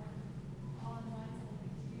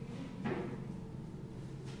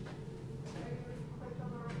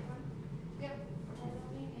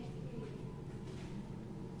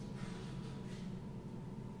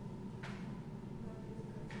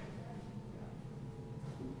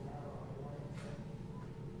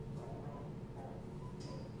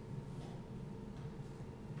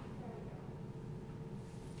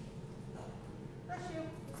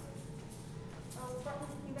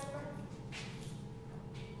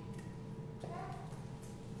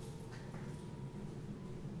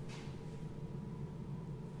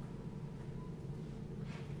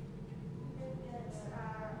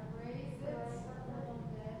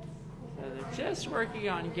 Just working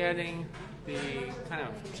on getting the kind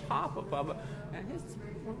of top of Bubba, and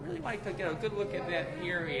we really like to get a good look at that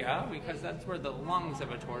area because that's where the lungs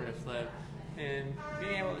of a tortoise live. And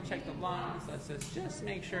being able to check the lungs lets us just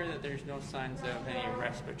make sure that there's no signs of any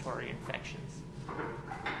respiratory infections.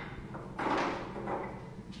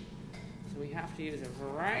 So we have to use a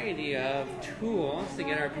variety of tools to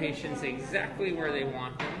get our patients exactly where they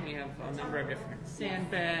want them. We have a number of different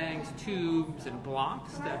sandbags, tubes, and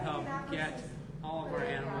blocks to help get all of our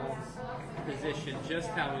animals positioned just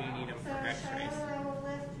how we need them for x-rays.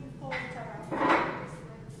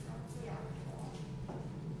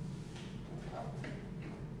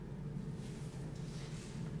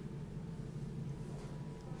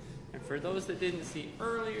 And for those that didn't see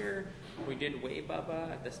earlier, we did weigh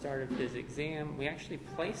Bubba at the start of his exam. We actually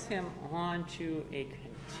place him onto a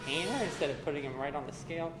container instead of putting him right on the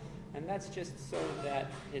scale. And that's just so that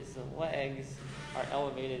his legs are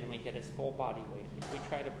elevated and we get his full body weight. If we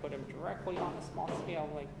try to put him directly on a small scale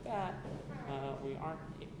like that, we aren't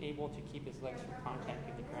able to keep his legs from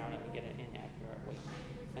contacting the ground and we get an inaccurate weight.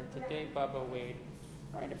 And today Bubba weighed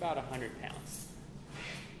right about 100 pounds.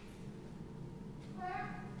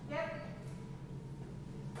 Yep.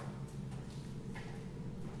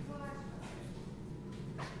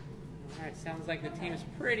 All right, sounds like the team's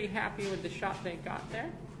pretty happy with the shot they got there.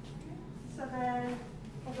 So then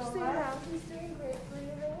we'll go See left. now, he's doing great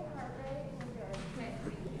breathing, heart rate, and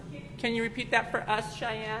good. Can you repeat that for us,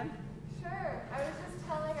 Cheyenne? Sure. I was just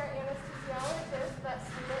telling our anesthesiologist that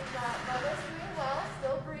Bubba's doing well,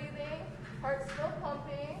 still breathing, heart's still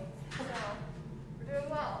pumping, so we're doing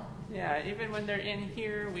well. Yeah, even when they're in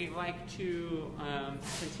here, we like to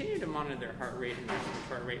continue to monitor their heart rate and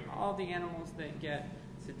respiratory rate. All the animals that get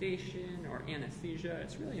sedation or anesthesia,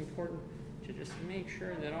 it's really important to just make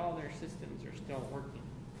sure that all their systems are still working.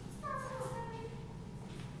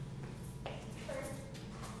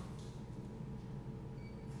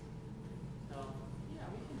 So, yeah,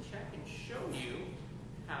 we can check and show you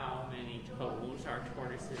how many toes our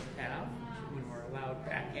tortoises have when we're allowed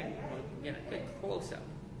back in. We can get a good close-up.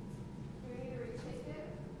 Do we need to retake it?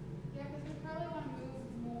 Yeah, because we probably want to move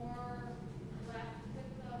more left with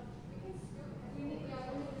the. We can scoot. We need to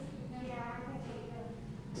scoot now. Yeah, I think we can.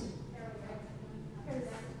 There we go. That's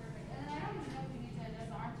perfect. And I don't even know if we need to adjust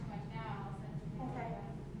the arm too much now. Okay.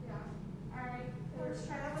 Yeah. All right. Let's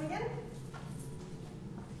try that one again.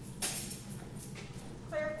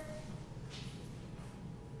 Clear.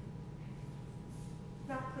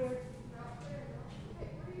 Not clear. Hey,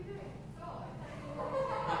 what are you doing? Oh, I thought you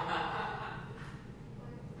were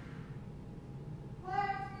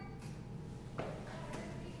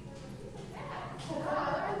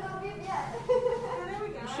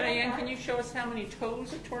Cheyenne, can you show us how many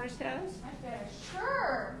toes a tortoise has? Okay,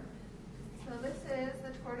 sure. So this is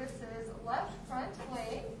the tortoise's left front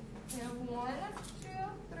leg. We have 1, 2,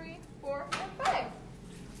 3, 4, and 5. And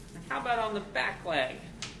how about on the back leg?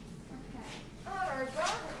 Okay. On our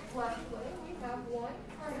back left leg, we have 1,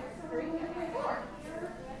 2, 3, and 4.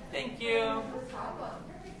 Thank you. The top one.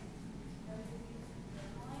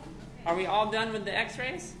 Are we all done with the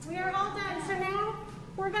x-rays? We are all done. So now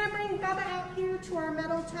we're going to bring Bubba out here to our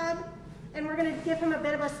metal tub, and we're going to give him a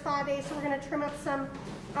bit of a spa day. So we're going to trim up some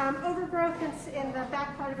overgrowth in the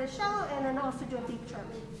back part of his shell, and then also do a deep trim.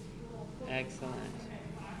 Excellent.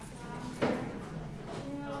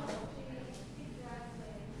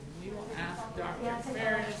 We will ask Dr.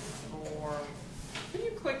 Ferris, or can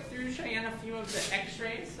you click through, Cheyenne, a few of the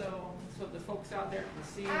x-rays so the folks out there can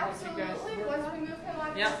see what you guys Absolutely. work Once we move him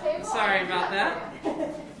on Yep, the table. sorry about that. 1,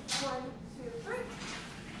 2, 3.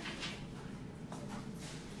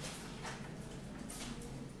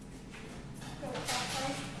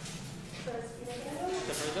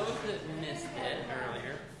 So for those that missed it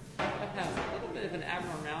earlier, Bubba has a little bit of an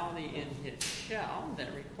abnormality in his shell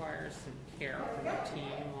that requires some care from the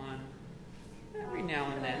team on every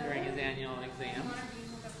now and then during his annual exam.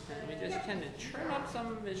 And we just tend to trim up some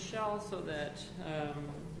of his shell so that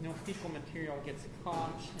no fecal material gets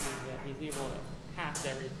caught and that he's able to pass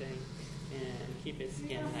everything and keep his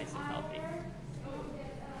skin nice and healthy.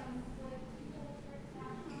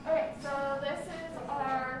 Okay, so this is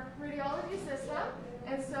our radiology system,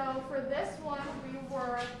 and so for this one we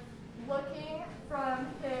were looking from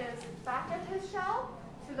his back of his shell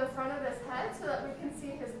to the front of his head so that we can see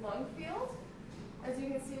his lung field. As you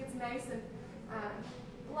can see, it's nice and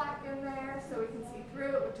black in there, so we can see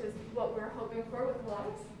through it, which is what we were hoping for with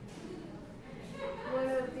lungs. One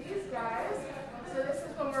of these guys, so this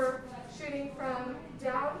is when we're shooting from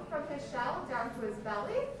down from his shell down to his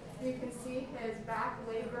belly. You can see his back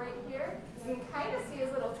leg right here. You can kind of see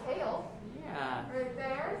his little tail right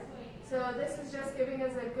there. So this is just giving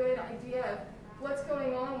us a good idea of what's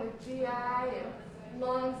going on with GI and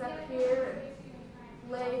lungs up here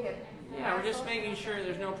and leg and yeah, we're just making sure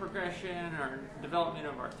there's no progression or development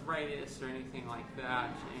of arthritis or anything like that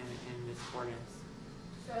in this tortoise.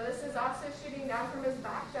 So this is also shooting down from his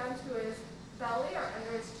back down to his belly or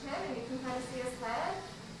under his chin, and you can kind of see his head,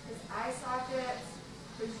 his eye sockets,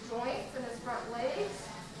 his joints, and his front legs.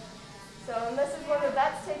 So and this is where the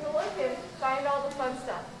vets take a look and find all the fun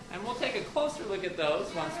stuff. And we'll take a closer look at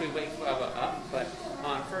those once we wake Bubba up, but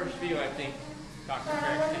on first view I think Dr.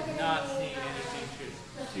 Ferris did not see anything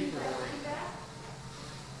super worrying.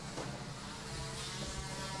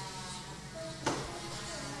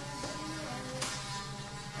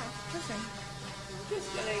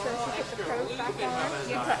 Just getting a little extra lube in Bubba's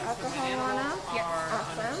You put eyes. alcohol on them? Yep.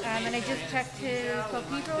 Awesome. And I just checked his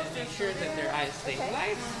pupils. Make sure that their eyes stay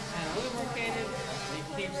light and lubricated. It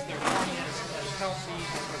keeps their corneas healthy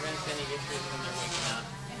and prevents any issues when they're waking up.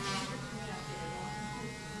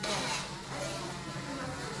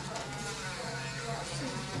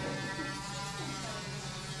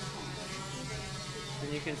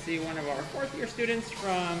 And you can see one of our fourth-year students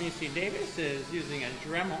from UC Davis is using a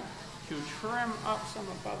Dremel to trim up some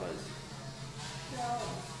of Bubba's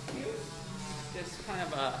pubes. Just kind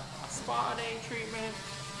of a spa day treatment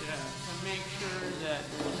to make sure that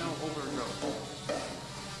there's no overgrowth.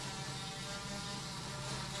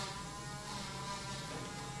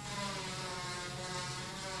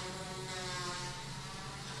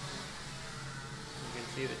 You can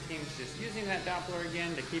see the team's just using that Doppler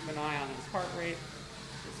again to keep an eye on his heart rate.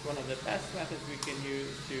 It's one of the best methods we can use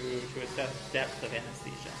to assess depth of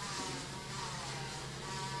anesthesia.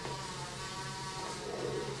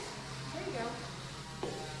 There you go.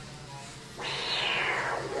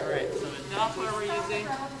 Alright, so the Doppler we're using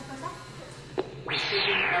is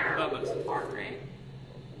picking up Bubba's heart rate.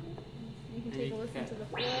 You can take a listen to the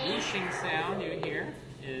flow. Whooshing sound you hear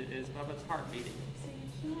is Bubba's heart beating. So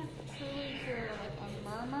you can't truly hear like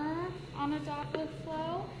a murmur on a Doppler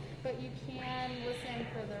flow, but you can listen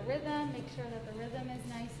for the rhythm, make sure that the rhythm is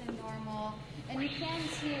nice and normal, and you can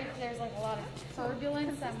see if there's like a lot of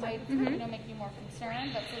turbulence that might you know, make you more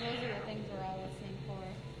concerned, but so those are the things we're all listening for.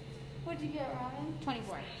 What'd you get, Robin?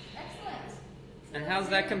 24. Excellent. And how's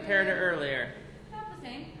that compare to earlier? About the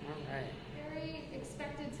same. Alright. Very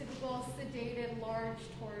expected, typical, sedated, large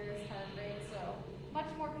tortoise heart rate, so much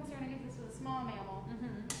more concerning if this was a small mammal.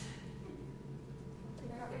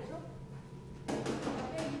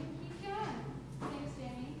 Okay, you keep going. Thanks,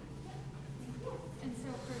 Jamie. And so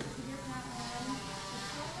for here's that one.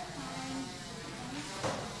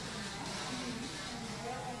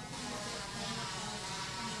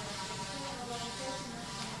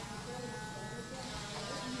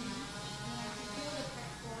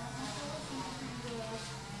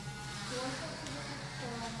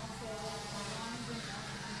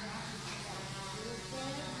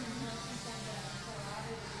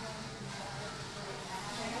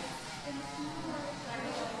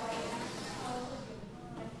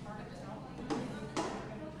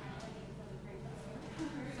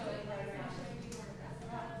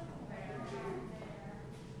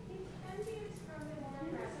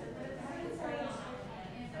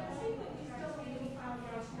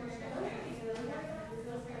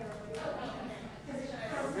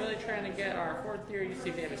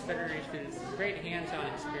 veterinary students great hands-on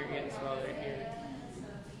experience while they're here.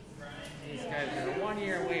 These guys are 1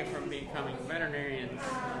 year away from becoming veterinarians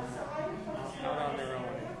out on their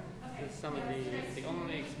own. It's some of the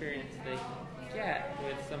only experience they get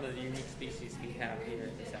with some of the unique species we have here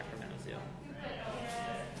at the Sacramento Zoo.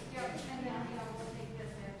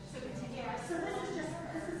 Yeah, so this is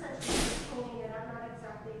essentially just cleaning it up, not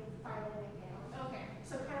exactly filing it down. Okay.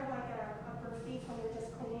 So kind of like a bird feed when you're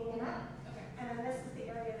just cleaning it up. Okay. And then this is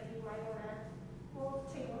the area that you might want to, we'll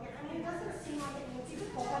take a look at. I mean, it doesn't seem like it needs to be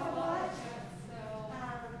pulled up a lot.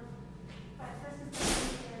 But this is the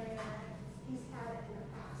same area that he's had it in the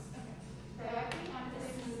past. Okay. So, I think on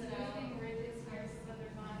this smoothing ridges here so that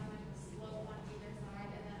there's not like a slope on either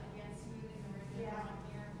side, and then again smoothing the ridges Yeah. on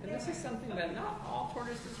here. And this is something that not all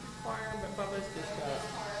tortoises require, but Bubba's just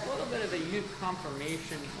a little bit of a unique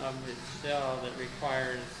conformation of the shell that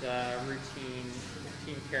requires routine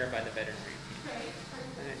care by the veterinary team.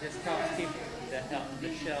 And it just helps keep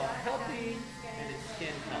the shell healthy and its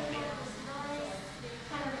skin healthy.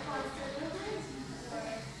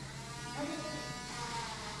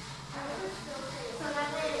 so that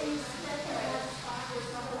way he's taking one spot with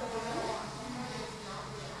Bubba.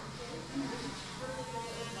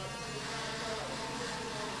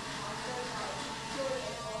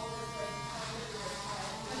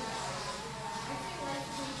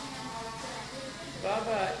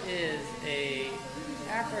 Bubba is a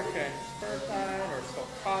African spur-thighed or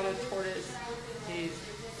sulcata tortoise.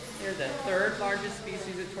 They're the third largest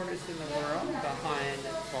species of tortoise in the world, behind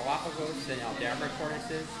Galapagos and Aldabra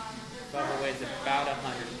tortoises. Bubba weighs about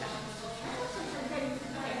 100 pounds.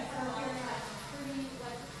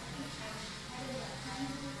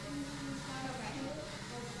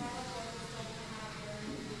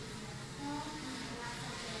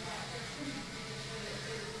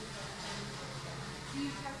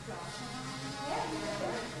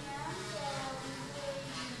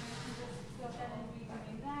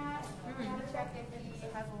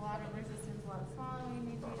 Has a lot of resistance while swallowing,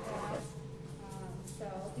 they do that. So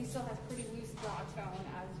he still has pretty loose jaw tone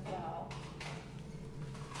as well.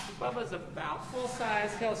 Bubba's about full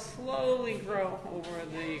size. He'll slowly grow over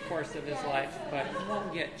the course of his life, but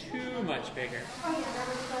won't get too much bigger. Oh, yeah, that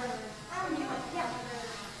was yeah.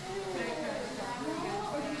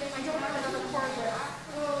 I don't have another cord with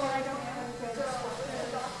I don't have a good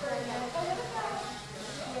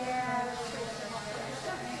yeah.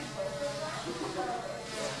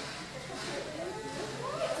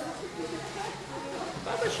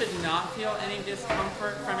 Bubba should not feel any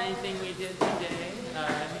discomfort from anything we did today.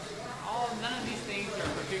 None of these things are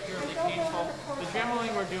particularly painful. The demoing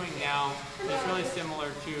we're doing now is really similar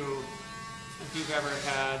to if you've ever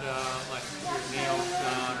had like your nails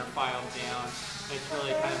done or filed down. It's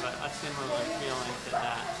really kind of a similar feeling to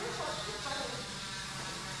that.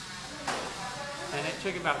 And it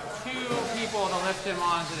took about 2 people to lift him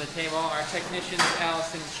onto the table. Our technicians,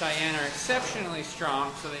 Alice and Cheyenne, are exceptionally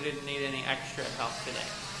strong, so they didn't need any extra help today.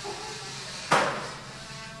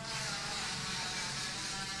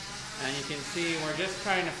 And you can see we're just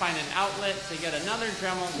trying to find an outlet to get another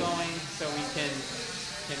Dremel going so we can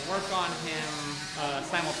work on him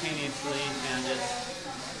simultaneously and just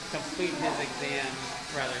complete his exam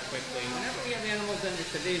rather quickly. Whenever we have animals under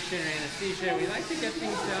sedation or anesthesia, we like to get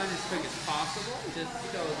things done as quick as possible, just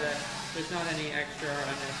so that there's not any extra or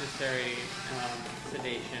unnecessary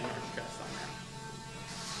sedation or stress on them.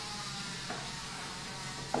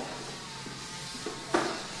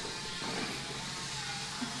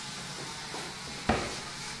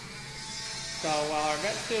 So while our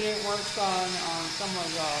vet student works on some of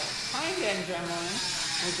the hind-end dremeling,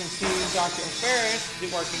 we can see Dr. Ferris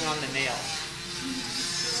working on the nails.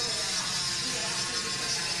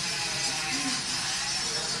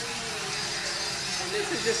 And this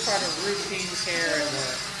is just part of routine care and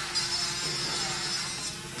work.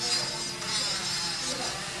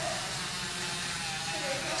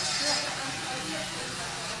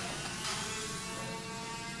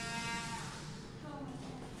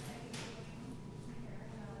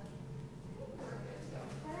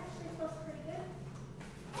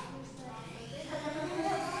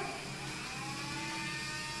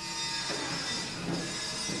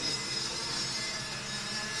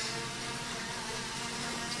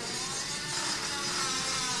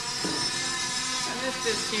 This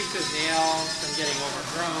just keeps his nails from getting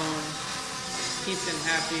overgrown, keeps him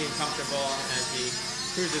happy and comfortable as he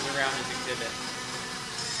cruises around his exhibit.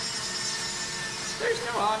 There's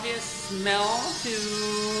no obvious smell to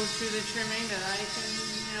the trimming that I can,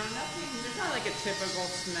 nothing, there's not like a typical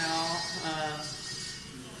smell.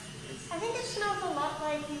 It's I think it smells a lot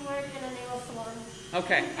like you work in a nail salon.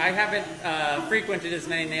 Okay, I haven't frequented as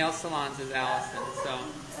many nail salons as Allison, so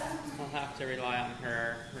I'll have to rely on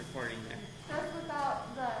her reporting there. That's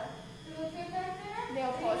without the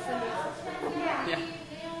nail polish remover. Yeah.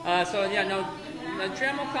 The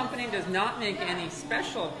Dremel company does not make any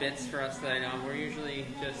special bits for us that I know. We're usually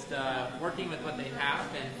just working with what they have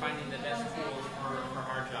and finding the best tools for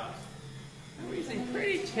our jobs. And we're using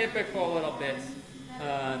pretty typical little bits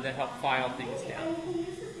that help file things down. He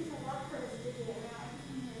uses these a lot for his video.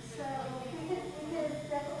 So he is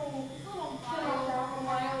definitely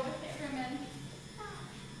Wild trimming.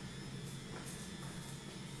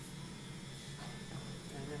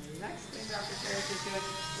 And then the next thing Dr. Ferris is doing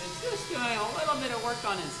is just doing a little bit of work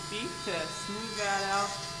on his beak to smooth that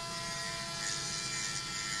out.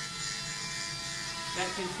 That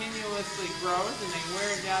continuously grows and they wear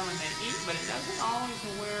it down when they eat, but it doesn't always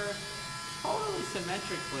wear totally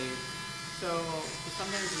symmetrically. So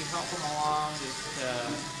sometimes we help them along just to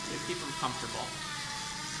keep them comfortable.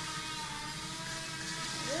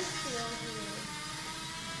 This feels weird.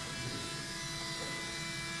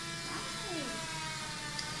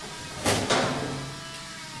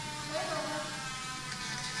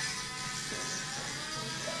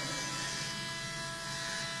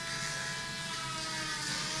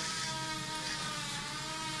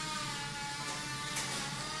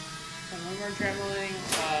 And when we're dremeling,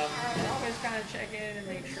 we always kind of check in and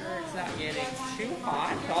make sure it's not getting too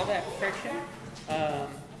hot. All that friction.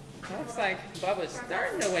 It looks like Bubba's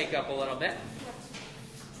starting to wake up a little bit.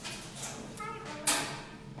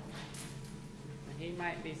 He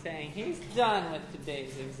might be saying he's done with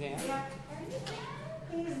today's exam. Yeah,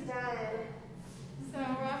 he's done. So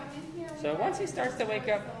Robin is here. So once he starts to wake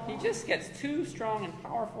up, he just gets too strong and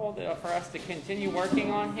powerful for us to continue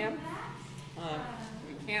working on him.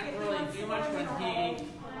 We can't really do much when he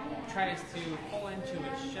tries to pull into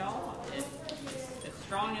his shell. As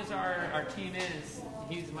strong as our team is,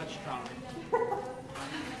 he's much stronger.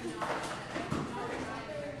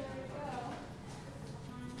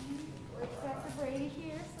 Got the braid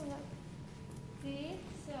here, so let's see.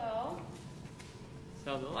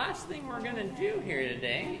 So the last thing we're going to do here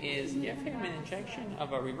today is give him an injection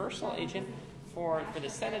of a reversal agent for the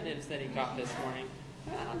sedatives that he got this morning.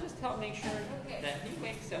 And that'll just help make sure that he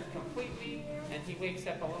wakes up completely and he wakes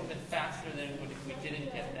up a little bit faster than if we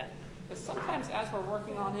didn't get that. But sometimes as we're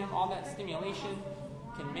working on him, all that stimulation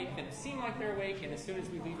can make them seem like they're awake, and as soon as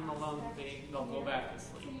we leave them alone, they'll go back to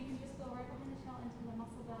So sleep. you can just go right behind the shell into the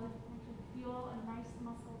muscle belly. You can feel a nice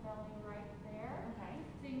muscle belly right there. Okay.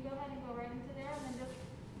 So you can go ahead and go right into there and then just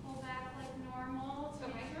pull back like normal to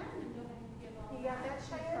your turn and go ahead and give all You got that,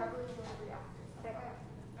 Cheyenne? probably will react. Okay.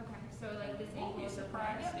 So like this Won't be ankle.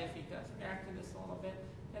 surprised if he does react to this a little bit.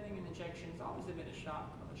 Getting an injection is always a bit of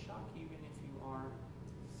shock even if you are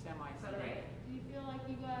semi-sedate. Right. Do you feel like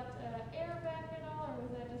you got air back at all, or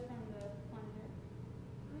was that just from the plunger?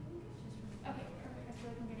 I think it's just from. Okay, perfect. I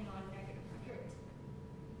feel like I'm getting on negative pressure.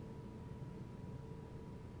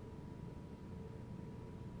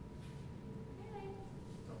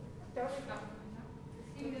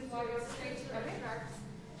 You can just walk straight to the sharks.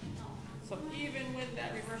 So even with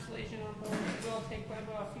that reversal agent on board, it will take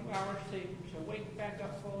Bubba a few hours to wake back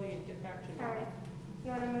up fully and get back to All normal. right. You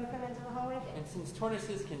want to move him into the hallway? And since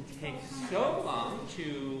tortoises can take so long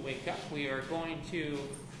to wake up, we are going to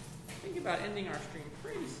think about ending our stream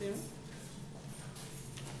pretty soon.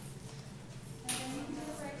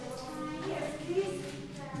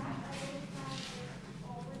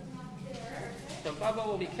 So Bubba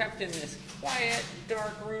will be kept in this quiet,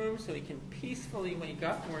 dark room so he can peacefully wake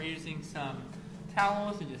up. We're using some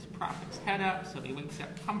towels to just prop his head up so he wakes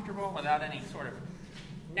up comfortable without any sort of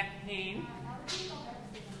neck pain.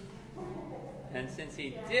 And since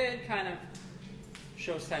he did kind of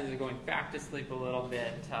show signs of going back to sleep a little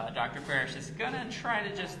bit, Dr. Parrish is going to try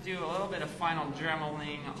to just do a little bit of final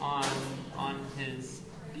dremeling on his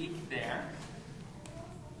beak there.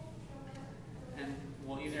 And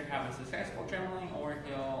we'll either have a successful dremeling or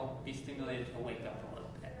he'll be stimulated to wake up a little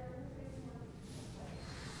bit.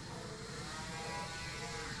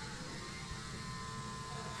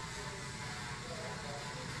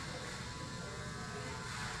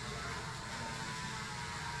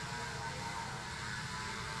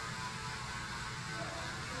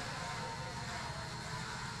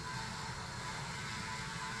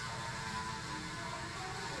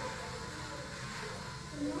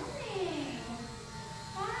 Good morning.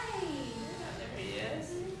 Hi. Yeah, there he is.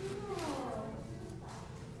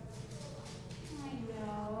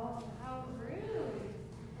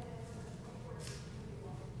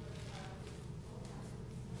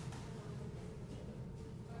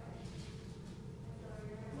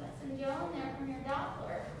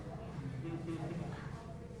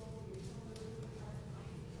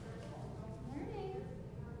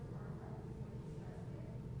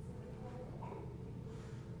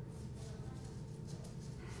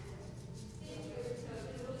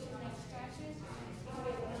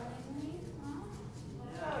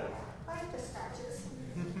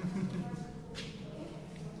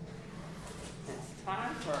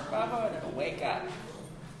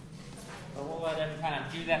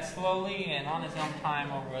 do that slowly and on his own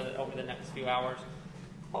time over the next few hours.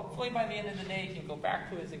 Hopefully by the end of the day he can go back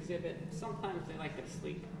to his exhibit. Sometimes they like to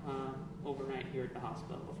sleep overnight here at the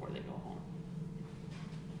hospital before they go home.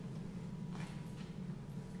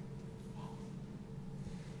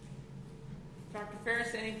 Dr.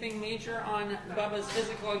 Ferris, anything major on Bubba's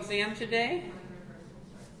physical exam today?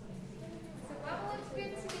 So Bubba looks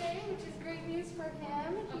good today, which is great news for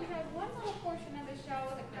him. He had one little portion of his shell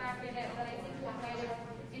with a crack in it that I think he might have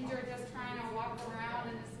injured just trying to walk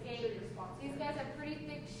around and escape. These guys have pretty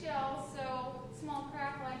thick shells, so small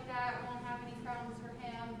crack like that won't have any problems for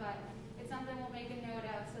him, but it's something we'll make a note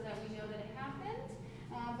of so that we know that it happened.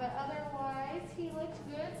 But otherwise, he looked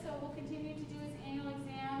good, so we'll continue to do his annual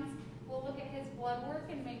exams. We'll look at his blood work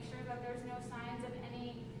and make sure that there's no signs of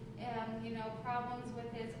any, problems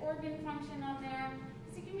with his organ function on there.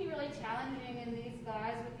 Because it can be really challenging in these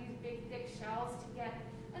guys with these big, thick shells to get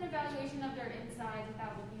an evaluation of their insides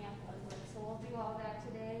without looking at blood work. So we'll do all that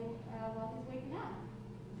today while he's waking up.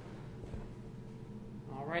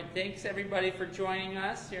 All right, thanks everybody for joining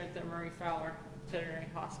us here at the Murray Fowler Veterinary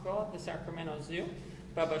Hospital at the Sacramento Zoo.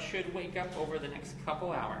 Bubba should wake up over the next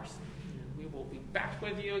couple hours. We will be back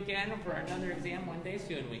with you again for another exam one day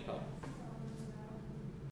soon, we hope.